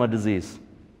Alzheimer's disease.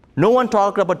 No one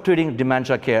talked about treating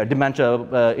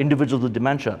individuals with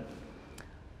dementia.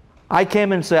 I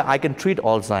came and said, I can treat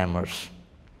Alzheimer's,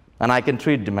 and I can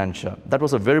treat dementia. That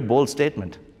was a very bold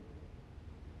statement.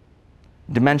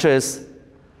 Dementia is,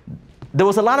 there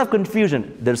was a lot of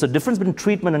confusion. There's a difference between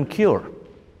treatment and cure.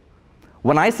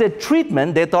 When I said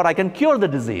treatment, they thought I can cure the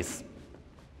disease.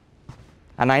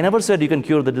 And I never said you can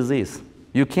cure the disease.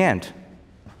 You can't.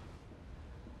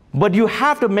 But you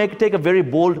have to take a very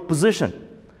bold position.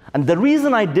 And the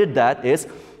reason I did that is,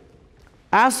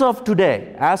 as of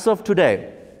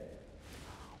today,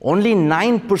 only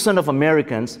 9% of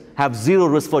Americans have zero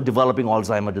risk for developing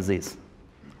Alzheimer's disease.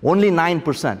 Only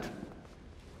 9%.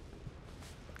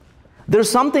 There's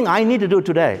something I need to do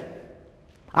today.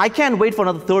 I can't wait for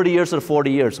another 30 years or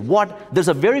 40 years. There's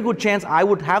a very good chance I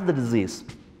would have the disease.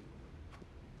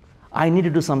 I need to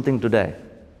do something today.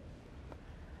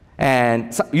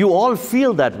 And so you all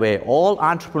feel that way. All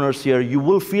entrepreneurs here, you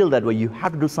will feel that way. You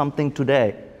have to do something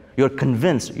today. You're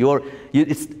convinced. You're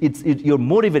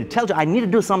motivated. Tell you, I need to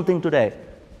do something today.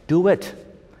 Do it.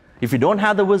 If you don't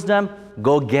have the wisdom,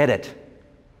 go get it.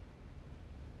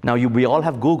 Now, we all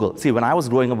have Google. See, when I was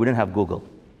growing up, we didn't have Google.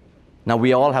 Now,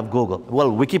 we all have Google.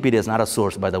 Well, Wikipedia is not a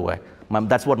source, by the way.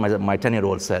 That's what my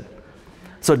 10-year-old said.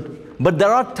 But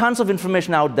there are tons of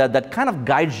information out there that kind of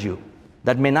guides you.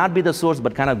 That may not be the source,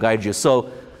 but kind of guides you.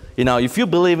 So, if you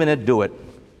believe in it, do it.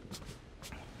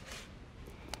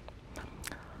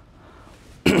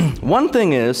 One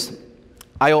thing is,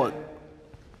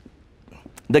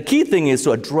 the key thing is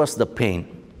to address the pain.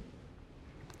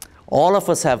 All of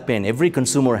us have pain. Every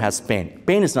consumer has pain.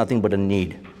 Pain is nothing but a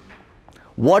need.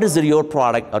 What is it your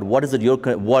product, or what is it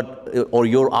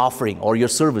your offering or your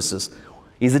services?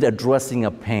 Is it addressing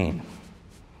a pain?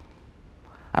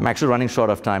 I'm actually running short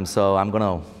of time, so I'm going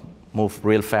to move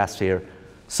real fast here.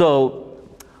 So,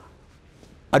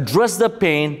 address the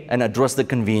pain and address the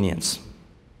convenience.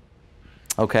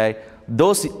 Okay?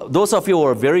 Those of you who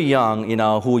are very young,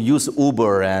 who use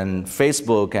Uber and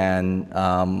Facebook and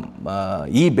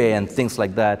eBay and things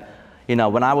like that,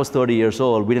 when I was 30 years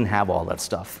old, we didn't have all that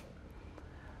stuff.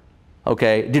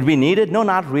 Okay? Did we need it? No,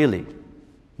 not really.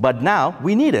 But now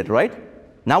we need it, right?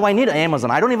 Now I need Amazon.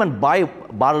 I don't even buy a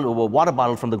water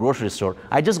bottle from the grocery store.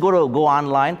 I just go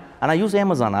online and I use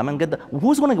Amazon. I mean, who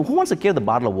wants to carry the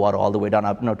bottle of water all the way down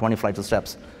up 20 flights of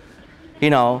steps?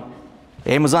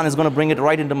 Amazon is going to bring it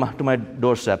right into my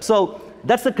doorstep. So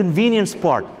that's the convenience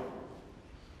part.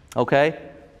 Okay?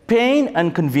 Pain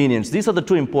and convenience. These are the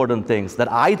two important things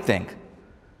that I think,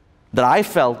 that I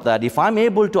felt that if I'm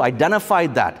able to identify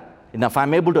that, and if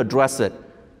I'm able to address it,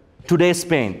 today's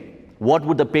pain, what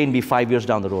would the pain be 5 years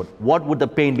down the road? What would the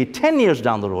pain be 10 years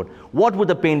down the road? What would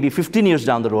the pain be 15 years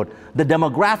down the road? The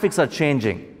demographics are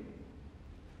changing.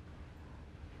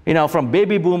 From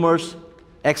baby boomers,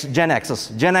 Gen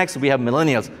Xs. Gen X, we have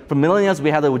millennials. From millennials,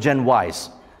 we have the Gen Ys.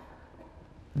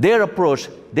 Their approach,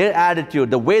 their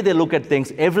attitude, the way they look at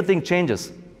things, everything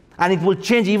changes. And it will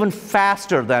change even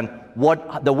faster than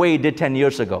the way it did 10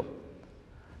 years ago.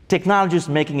 Technology is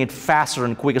making it faster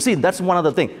and quicker. See, that's one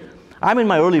other thing. I'm in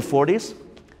my early 40s,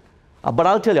 but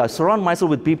I'll tell you, I surround myself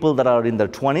with people that are in their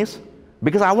 20s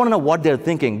because I want to know what they're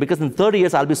thinking, because in 30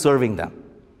 years, I'll be serving them.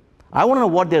 I want to know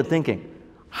what they're thinking,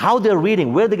 how they're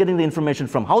reading, where they're getting the information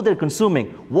from, how they're consuming,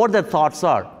 what their thoughts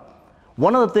are.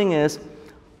 One other thing is,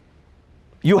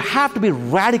 you have to be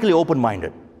radically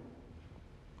open-minded.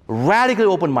 Radically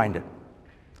open-minded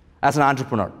as an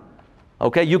entrepreneur.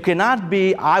 Okay, you cannot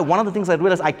be, one of the things I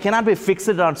realized, I cannot be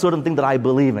fixated on certain things that I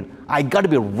believe in. I got to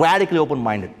be radically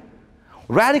open-minded.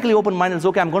 Radically open-minded is,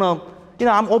 okay, I'm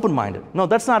open-minded. No,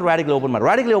 that's not radically open-minded.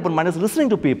 Radically open-minded is listening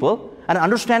to people and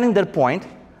understanding their point,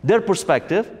 their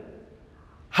perspective.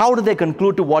 How did they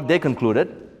conclude to what they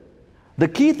concluded? The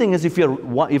key thing is if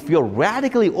you're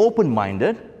radically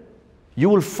open-minded, you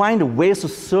will find ways to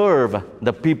serve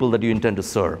the people that you intend to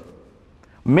serve.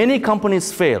 Many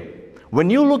companies fail. When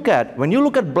you look at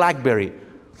BlackBerry,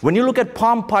 when you look at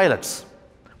Palm Pilots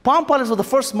was the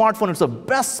first smartphone, it's the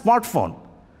best smartphone.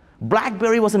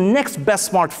 BlackBerry was the next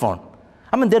best smartphone.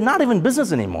 I mean, they're not even in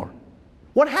business anymore.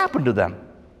 What happened to them?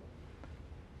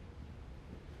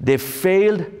 They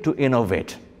failed to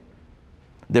innovate.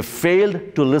 They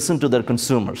failed to listen to their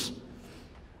consumers.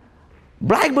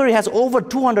 BlackBerry has over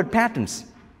 200 patents.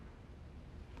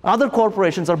 Other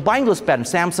corporations are buying those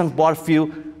patents. Samsung bought a few,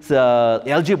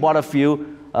 LG bought a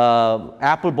few,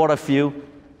 Apple bought a few.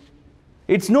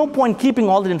 It's no point keeping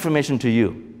all that information to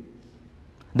you.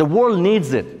 The world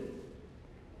needs it.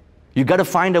 You got to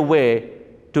find a way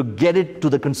to get it to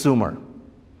the consumer.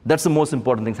 That's the most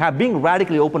important thing. Being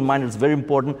radically open-minded is very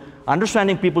important.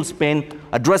 Understanding people's pain,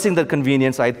 addressing their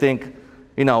convenience, I think,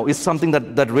 is something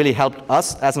that really helped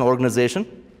us as an organization.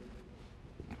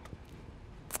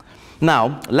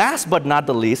 Now, last but not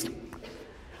the least,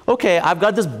 okay, I've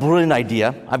got this brilliant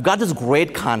idea. I've got this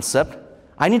great concept.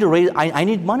 I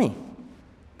need money.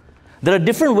 There are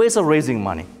different ways of raising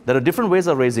money.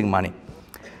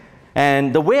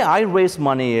 And the way I raise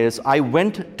money is I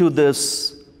went to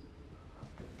this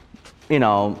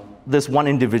one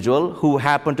individual who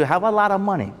happened to have a lot of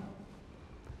money.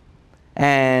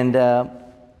 And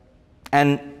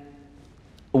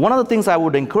one of the things I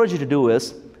would encourage you to do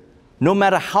is, no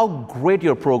matter how great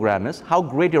your program is, how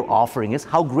great your offering is,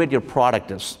 how great your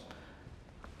product is,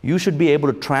 you should be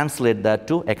able to translate that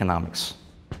to economics.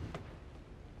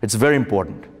 It's very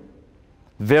important.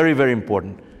 Very, very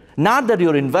important. Not that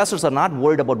your investors are not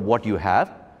worried about what you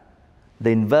have.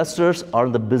 The investors are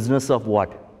in the business of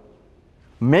what?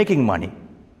 Making money.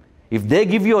 If they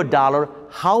give you $1,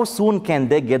 how soon can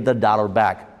they get the $1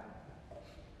 back?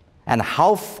 And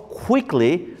how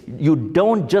quickly, you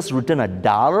don't just return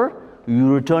 $1,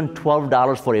 you return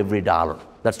 $12 for every $1.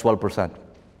 That's 12%.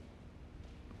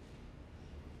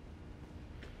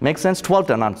 Make sense? 12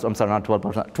 times, I'm sorry, not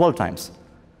 12%, 12 times.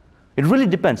 It really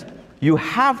depends. You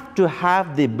have to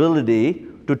have the ability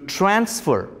to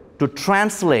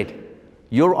translate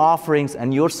your offerings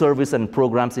and your service and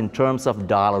programs in terms of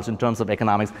dollars, in terms of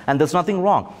economics, and there's nothing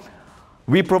wrong.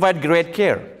 We provide great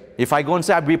care. If I go and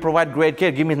say, we provide great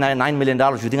care, give me $9 million,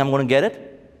 you think I'm going to get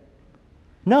it?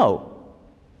 No.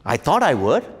 I thought I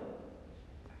would.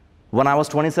 When I was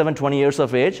 27, 20 years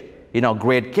of age,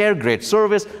 great care, great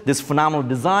service, this phenomenal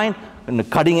design, and the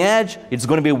cutting edge, it's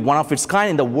going to be one of its kind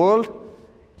in the world.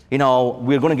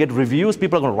 We're going to get reviews,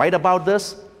 people are going to write about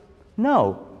this.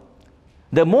 No.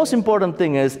 The most important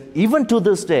thing is, even to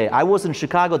this day, I was in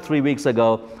Chicago 3 weeks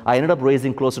ago, I ended up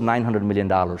raising close to $900 million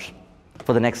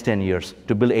for the next 10 years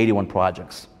to build 81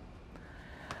 projects.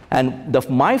 And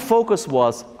my focus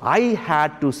was, I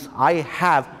have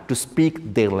to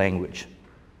speak their language.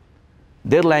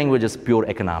 Their language is pure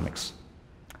economics.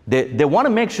 They want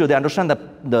to make sure they understand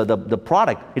the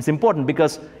product. It's important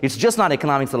because it's just not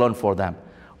economics alone for them.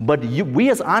 But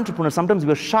we as entrepreneurs, sometimes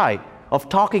we're shy. of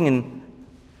talking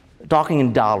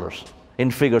in dollars,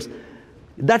 in figures.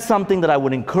 That's something that I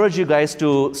would encourage you guys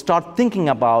to start thinking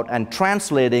about and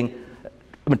translating.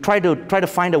 I mean, try to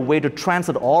find a way to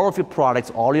translate all of your products,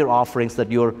 all your offerings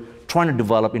that you're trying to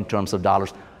develop in terms of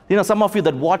dollars. You know, some of you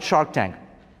that watch Shark Tank,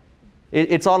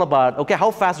 it's all about, okay,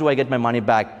 how fast do I get my money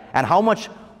back, and how much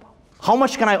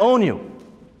can I own you?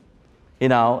 You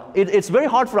know, it's very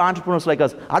hard for entrepreneurs like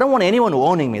us. I don't want anyone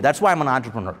owning me. That's why I'm an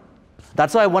entrepreneur.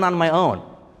 That's why I went on my own.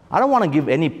 I don't want to give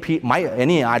I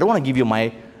don't want to give you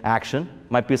my action,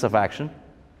 my piece of action.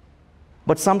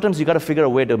 But sometimes you got to figure a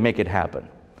way to make it happen.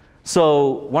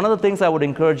 So one of the things I would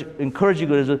encourage you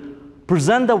guys to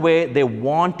present the way they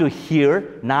want to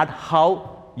hear, not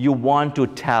how you want to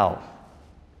tell.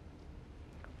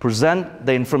 Present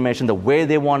the information the way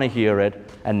they want to hear it,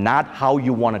 and not how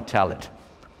you want to tell it.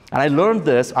 And I learned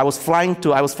this. I was flying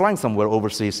somewhere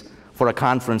overseas for a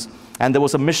conference, and there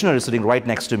was a missionary sitting right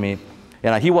next to me.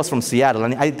 And he was from Seattle,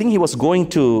 and I think he was going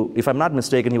to, if I'm not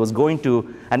mistaken, he was going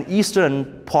to an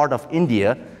eastern part of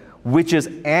India, which is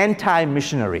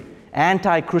anti-missionary,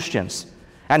 anti-Christians.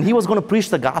 And he was going to preach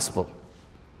the gospel.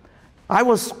 I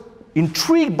was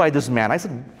intrigued by this man. I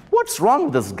said, what's wrong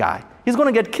with this guy? He's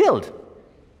going to get killed.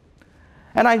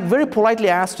 And I very politely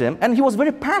asked him, and he was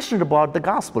very passionate about the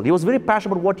gospel. He was very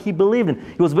passionate about what he believed in.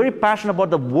 He was very passionate about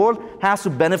the world has to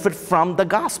benefit from the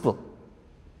gospel.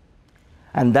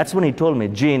 And that's when he told me,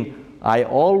 Gene, I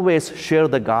always share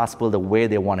the gospel the way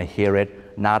they want to hear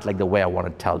it, not like the way I want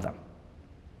to tell them.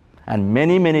 And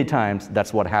many, many times,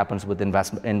 that's what happens with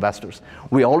investors.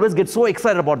 We always get so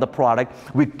excited about the product.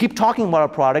 We keep talking about our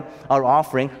product, our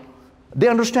offering. They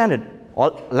understand it.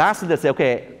 Lastly, they say,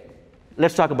 okay,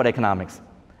 let's talk about economics.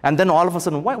 And then all of a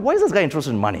sudden, why is this guy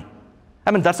interested in money?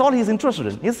 I mean, that's all he's interested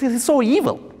in. He's so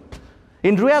evil.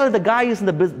 In reality, the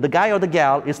guy or the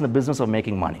gal is in the business of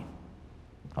making money.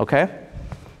 Okay?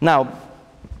 Now,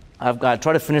 I've got to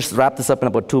try to wrap this up in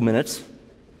about 2 minutes.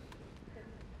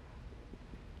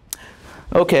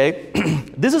 Okay,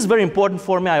 this is very important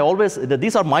for me.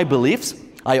 These are my beliefs.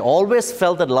 I always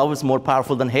felt that love is more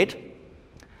powerful than hate.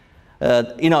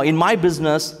 In my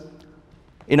business,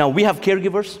 we have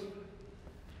caregivers,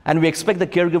 and we expect the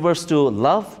caregivers to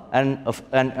love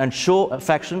and show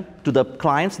affection to the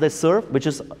clients they serve, which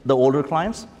is the older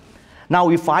clients. Now,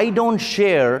 if I don't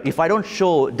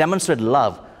demonstrate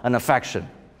love and affection,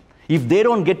 if they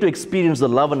don't get to experience the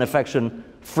love and affection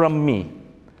from me,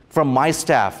 from my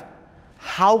staff,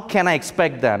 how can I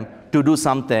expect them to do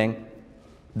something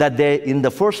that they, in the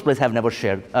first place, have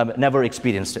never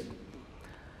experienced it?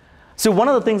 So one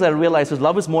of the things I realized is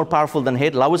love is more powerful than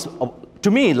hate.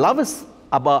 To me, love is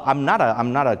about, I'm not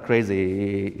a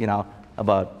crazy,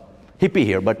 about hippie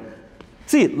here, but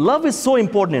see, love is so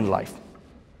important in life.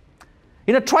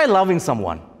 Try loving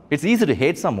someone. It's easy to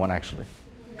hate someone, actually.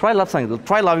 Try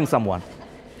loving someone.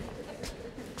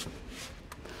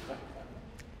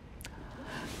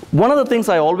 One of the things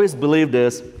I always believed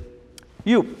is,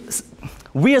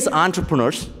 we as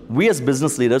entrepreneurs, we as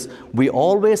business leaders, we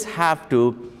always have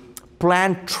to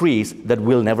plant trees that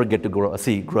will never get to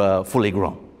see fully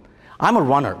grown. I'm a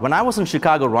runner. When I was in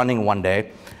Chicago running one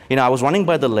day, I was running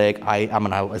by the lake. I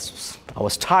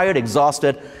was tired,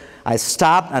 exhausted. I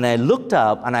stopped and I looked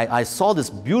up and I saw this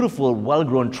beautiful,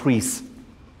 well-grown trees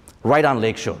right on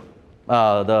Lakeshore,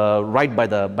 right by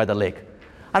the lake.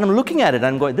 And I'm looking at it and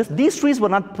I'm going, these trees were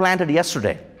not planted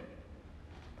yesterday.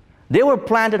 They were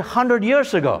planted 100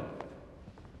 years ago.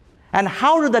 And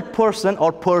how did that person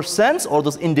or persons or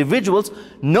those individuals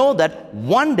know that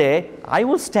one day I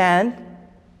will stand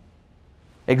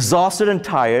exhausted and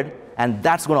tired, and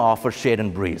that's going to offer shade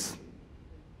and breeze?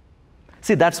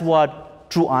 See, that's what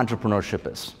true entrepreneurship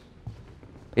is,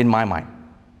 in my mind.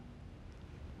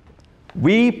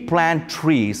 We plant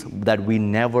trees that we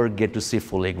never get to see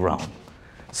fully grown.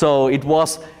 So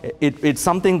it's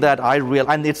something that I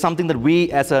realize, and it's something that we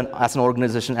as an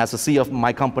organization, as a CEO of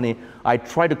my company, I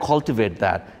try to cultivate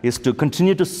that, is to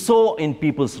continue to sow in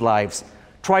people's lives.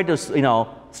 Try to,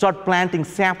 start planting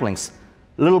saplings,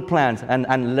 little plants,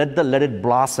 and let it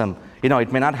blossom.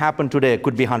 It may not happen today, it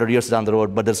could be 100 years down the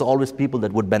road, but there's always people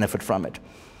that would benefit from it.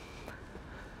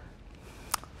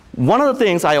 One of the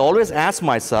things I always ask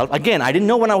myself, again, I didn't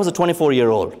know when I was a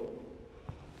 24-year-old.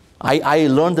 I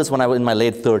learned this when I was in my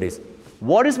late 30s.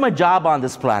 What is my job on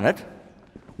this planet?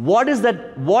 What is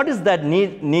that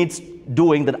needs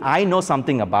doing that I know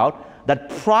something about that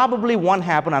probably won't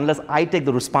happen unless I take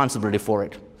the responsibility for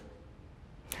it?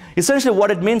 Essentially, what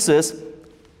it means is,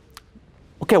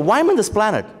 okay, why am I on this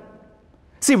planet?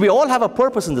 See, we all have a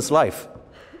purpose in this life.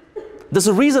 There's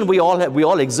a reason we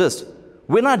all exist.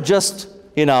 We're not just,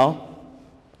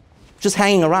 just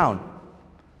hanging around.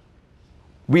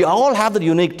 We all have the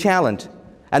unique talent,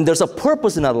 and there's a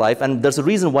purpose in our life, and there's a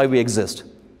reason why we exist.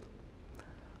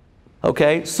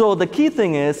 Okay, so the key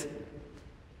thing is,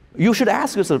 you should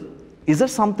ask yourself, is there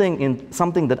something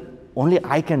that only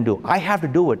I can do? I have to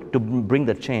do it to bring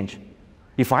that change.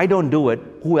 If I don't do it,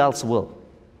 who else will?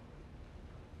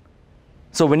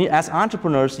 So when you, as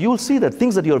entrepreneurs, you will see that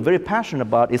things that you're very passionate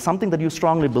about is something that you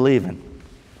strongly believe in.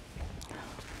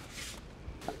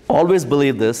 Always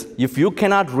believe this: if you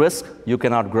cannot risk, you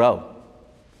cannot grow.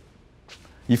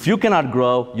 If you cannot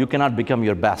grow, you cannot become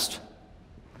your best.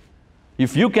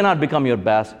 If you cannot become your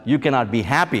best, you cannot be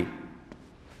happy.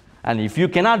 And if you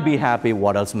cannot be happy,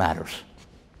 what else matters?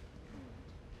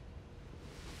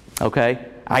 Okay?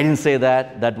 I didn't say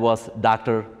that. That was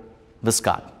Dr.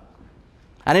 Viscott.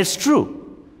 And it's true.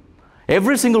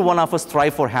 Every single one of us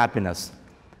strive for happiness.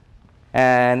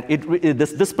 And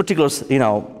this particular,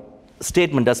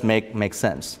 statement does make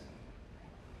sense.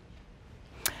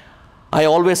 I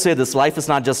always say this: life is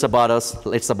not just about us,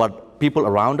 it's about people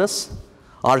around us.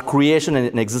 Our creation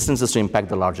and existence is to impact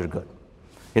the larger good.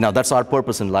 That's our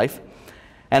purpose in life.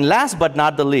 And last but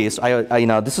not the least,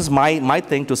 this is my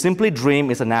thing: to simply dream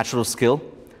is a natural skill.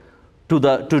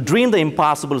 To dream the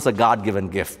impossible is a God-given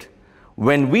gift.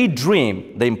 When we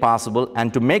dream the impossible,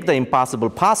 and to make the impossible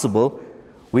possible,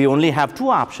 we only have two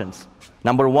options.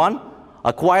 Number one,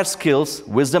 acquire skills,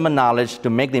 wisdom, and knowledge to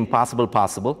make the impossible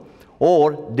possible,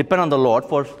 or depend on the Lord,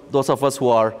 for those of us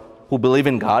who believe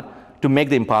in God, to make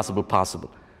the impossible possible.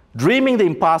 Dreaming the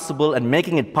impossible and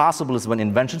making it possible is when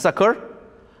inventions occur.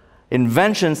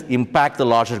 Inventions impact the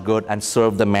larger good and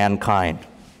serve the mankind.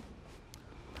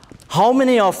 How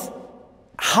many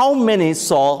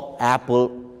saw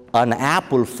an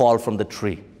apple fall from the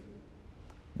tree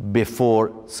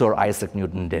before Sir Isaac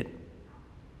Newton did?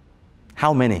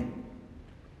 How many?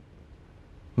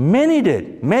 Many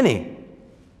did. Many.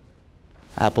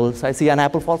 Apples. I see an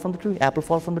apple fall from the tree. Apple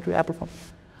fall from the tree. Apple fall.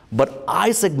 But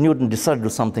Isaac Newton decided to do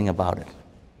something about it.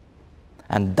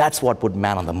 And that's what put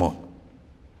man on the moon.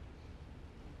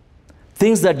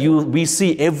 Things that we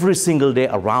see every single day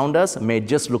around us may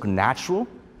just look natural,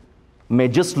 may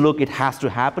just look, it has to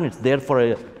happen, it's there for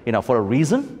a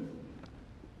reason.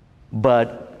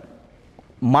 But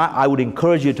I would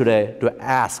encourage you today to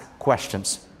ask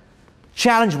questions.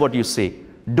 Challenge what you see.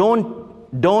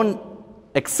 Don't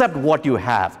accept what you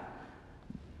have.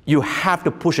 You have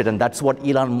to push it, and that's what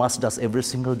Elon Musk does every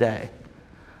single day.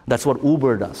 That's what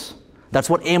Uber does. That's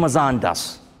what Amazon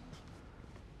does.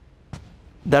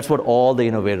 That's what all the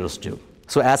innovators do.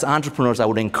 So as entrepreneurs, I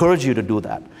would encourage you to do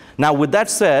that. Now, with that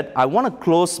said, I want to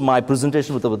close my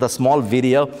presentation with a small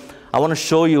video. I want to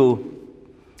show you,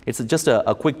 it's just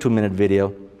a quick 2-minute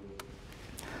video.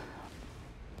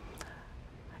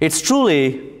 It's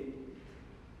truly,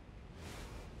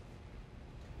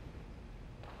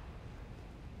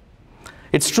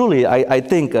 I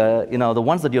think, the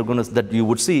ones that that you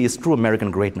would see is true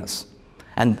American greatness.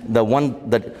 And the one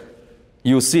that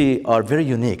you see are very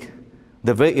unique.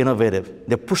 They're very innovative.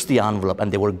 They pushed the envelope,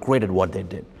 and they were great at what they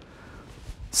did.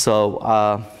 So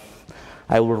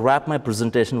I will wrap my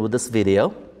presentation with this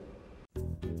video.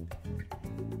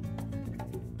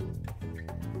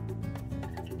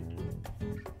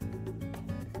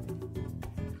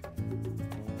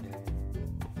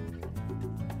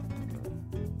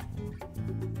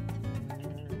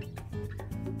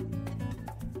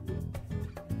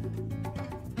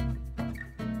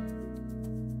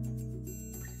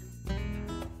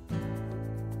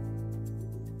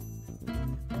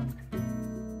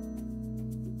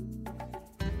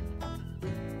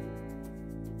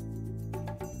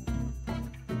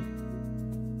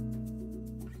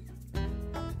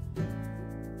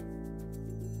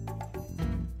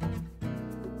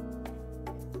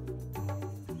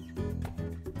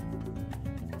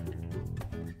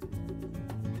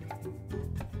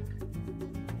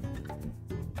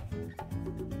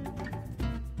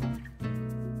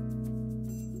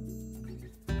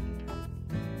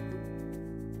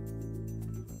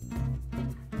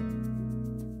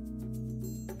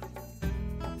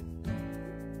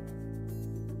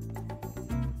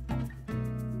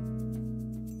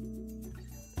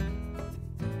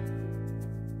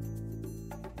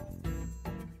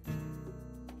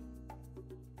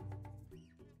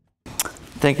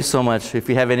 Thank you so much. If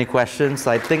you have any questions,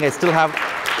 I think I still have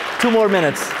 2 more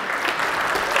minutes.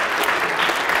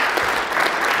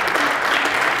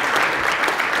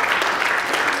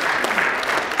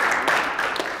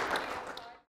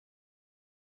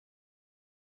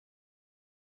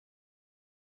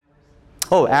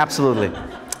 Oh, absolutely.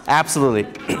 Absolutely.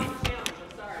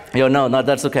 No,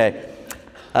 that's okay.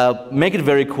 Make it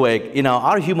very quick.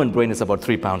 Our human brain is about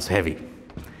 3 pounds heavy.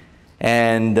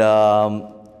 And there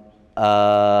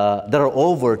are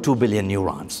over 2 billion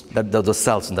neurons, those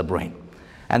cells in the brain.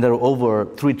 And there are over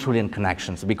 3 trillion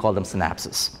connections. We call them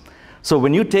synapses. So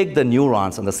when you take the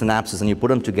neurons and the synapses and you put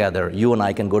them together, you and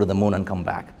I can go to the moon and come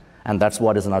back. And that's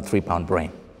what is in our 3-pound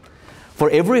brain. For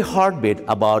every heartbeat,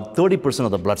 about 30%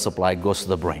 of the blood supply goes to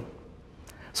the brain.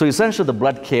 So essentially, the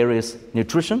blood carries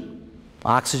nutrition,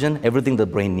 oxygen, everything the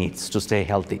brain needs to stay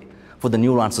healthy, for the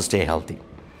neurons to stay healthy.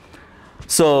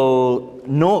 So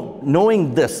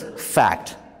knowing this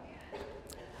fact,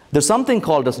 there's something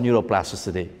called as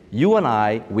neuroplasticity. You and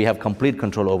I, we have complete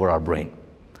control over our brain.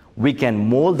 We can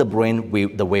mold the brain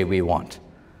the way we want.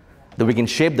 That we can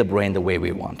shape the brain the way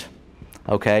we want.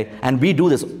 Okay? And we do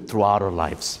this throughout our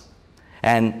lives.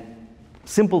 And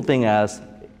simple thing as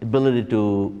ability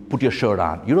to put your shirt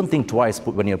on. You don't think twice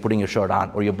when you're putting your shirt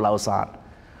on or your blouse on.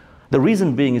 The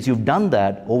reason being is you've done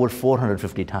that over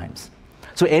 450 times.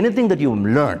 So anything that you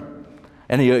learn,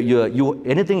 and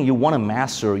anything you want to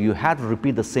master, you have to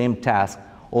repeat the same task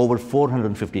over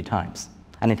 450 times.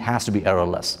 And it has to be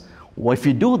errorless. Well, if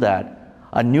you do that,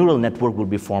 a neural network will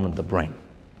be formed in the brain.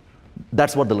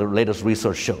 That's what the latest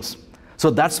research shows. So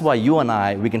that's why you and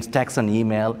I, we can text and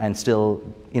email and still,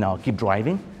 keep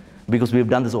driving, because we've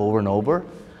done this over and over.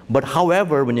 But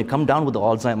however, when you come down with the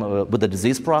Alzheimer, with the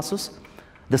disease process,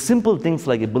 the simple things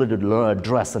like ability to learn,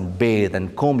 dress and bathe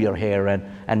and comb your hair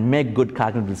and make good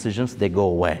cognitive decisions, they go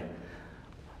away.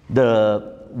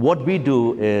 What we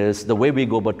do is, the way we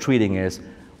go about treating is,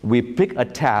 we pick a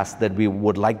task that we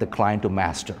would like the client to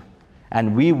master.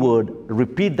 And we would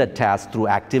repeat that task through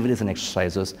activities and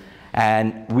exercises.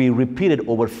 And we repeat it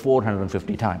over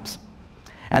 450 times.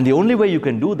 And the only way you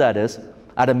can do that is,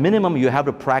 at a minimum, you have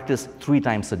to practice 3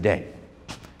 times a day.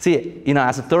 See,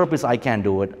 as a therapist, I can't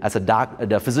do it. As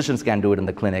the physicians can do it in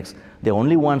the clinics. The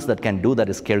only ones that can do that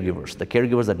is caregivers. The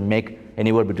caregivers that make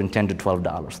anywhere between $10 to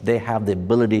 $12. They have the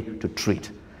ability to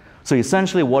treat. So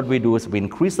essentially what we do is we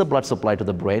increase the blood supply to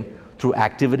the brain through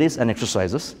activities and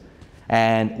exercises.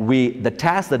 And the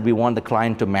task that we want the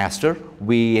client to master,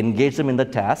 we engage them in the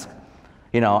task,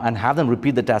 and have them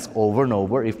repeat the task over and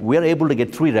over. If we're able to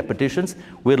get 3 repetitions,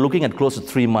 we're looking at close to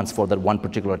 3 months for that one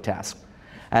particular task.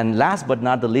 And last but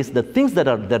not the least, the things that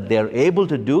they're able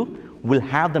to do, we'll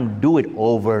have them do it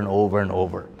over and over and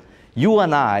over. You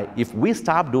and I, if we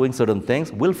stop doing certain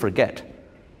things, we'll forget.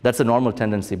 That's a normal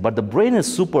tendency. But the brain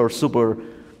is super, super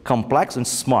complex and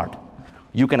smart.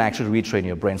 You can actually retrain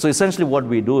your brain. So essentially what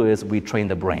we do is we train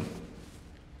the brain.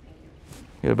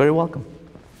 You're very welcome.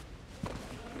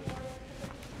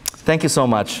 Thank you so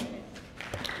much.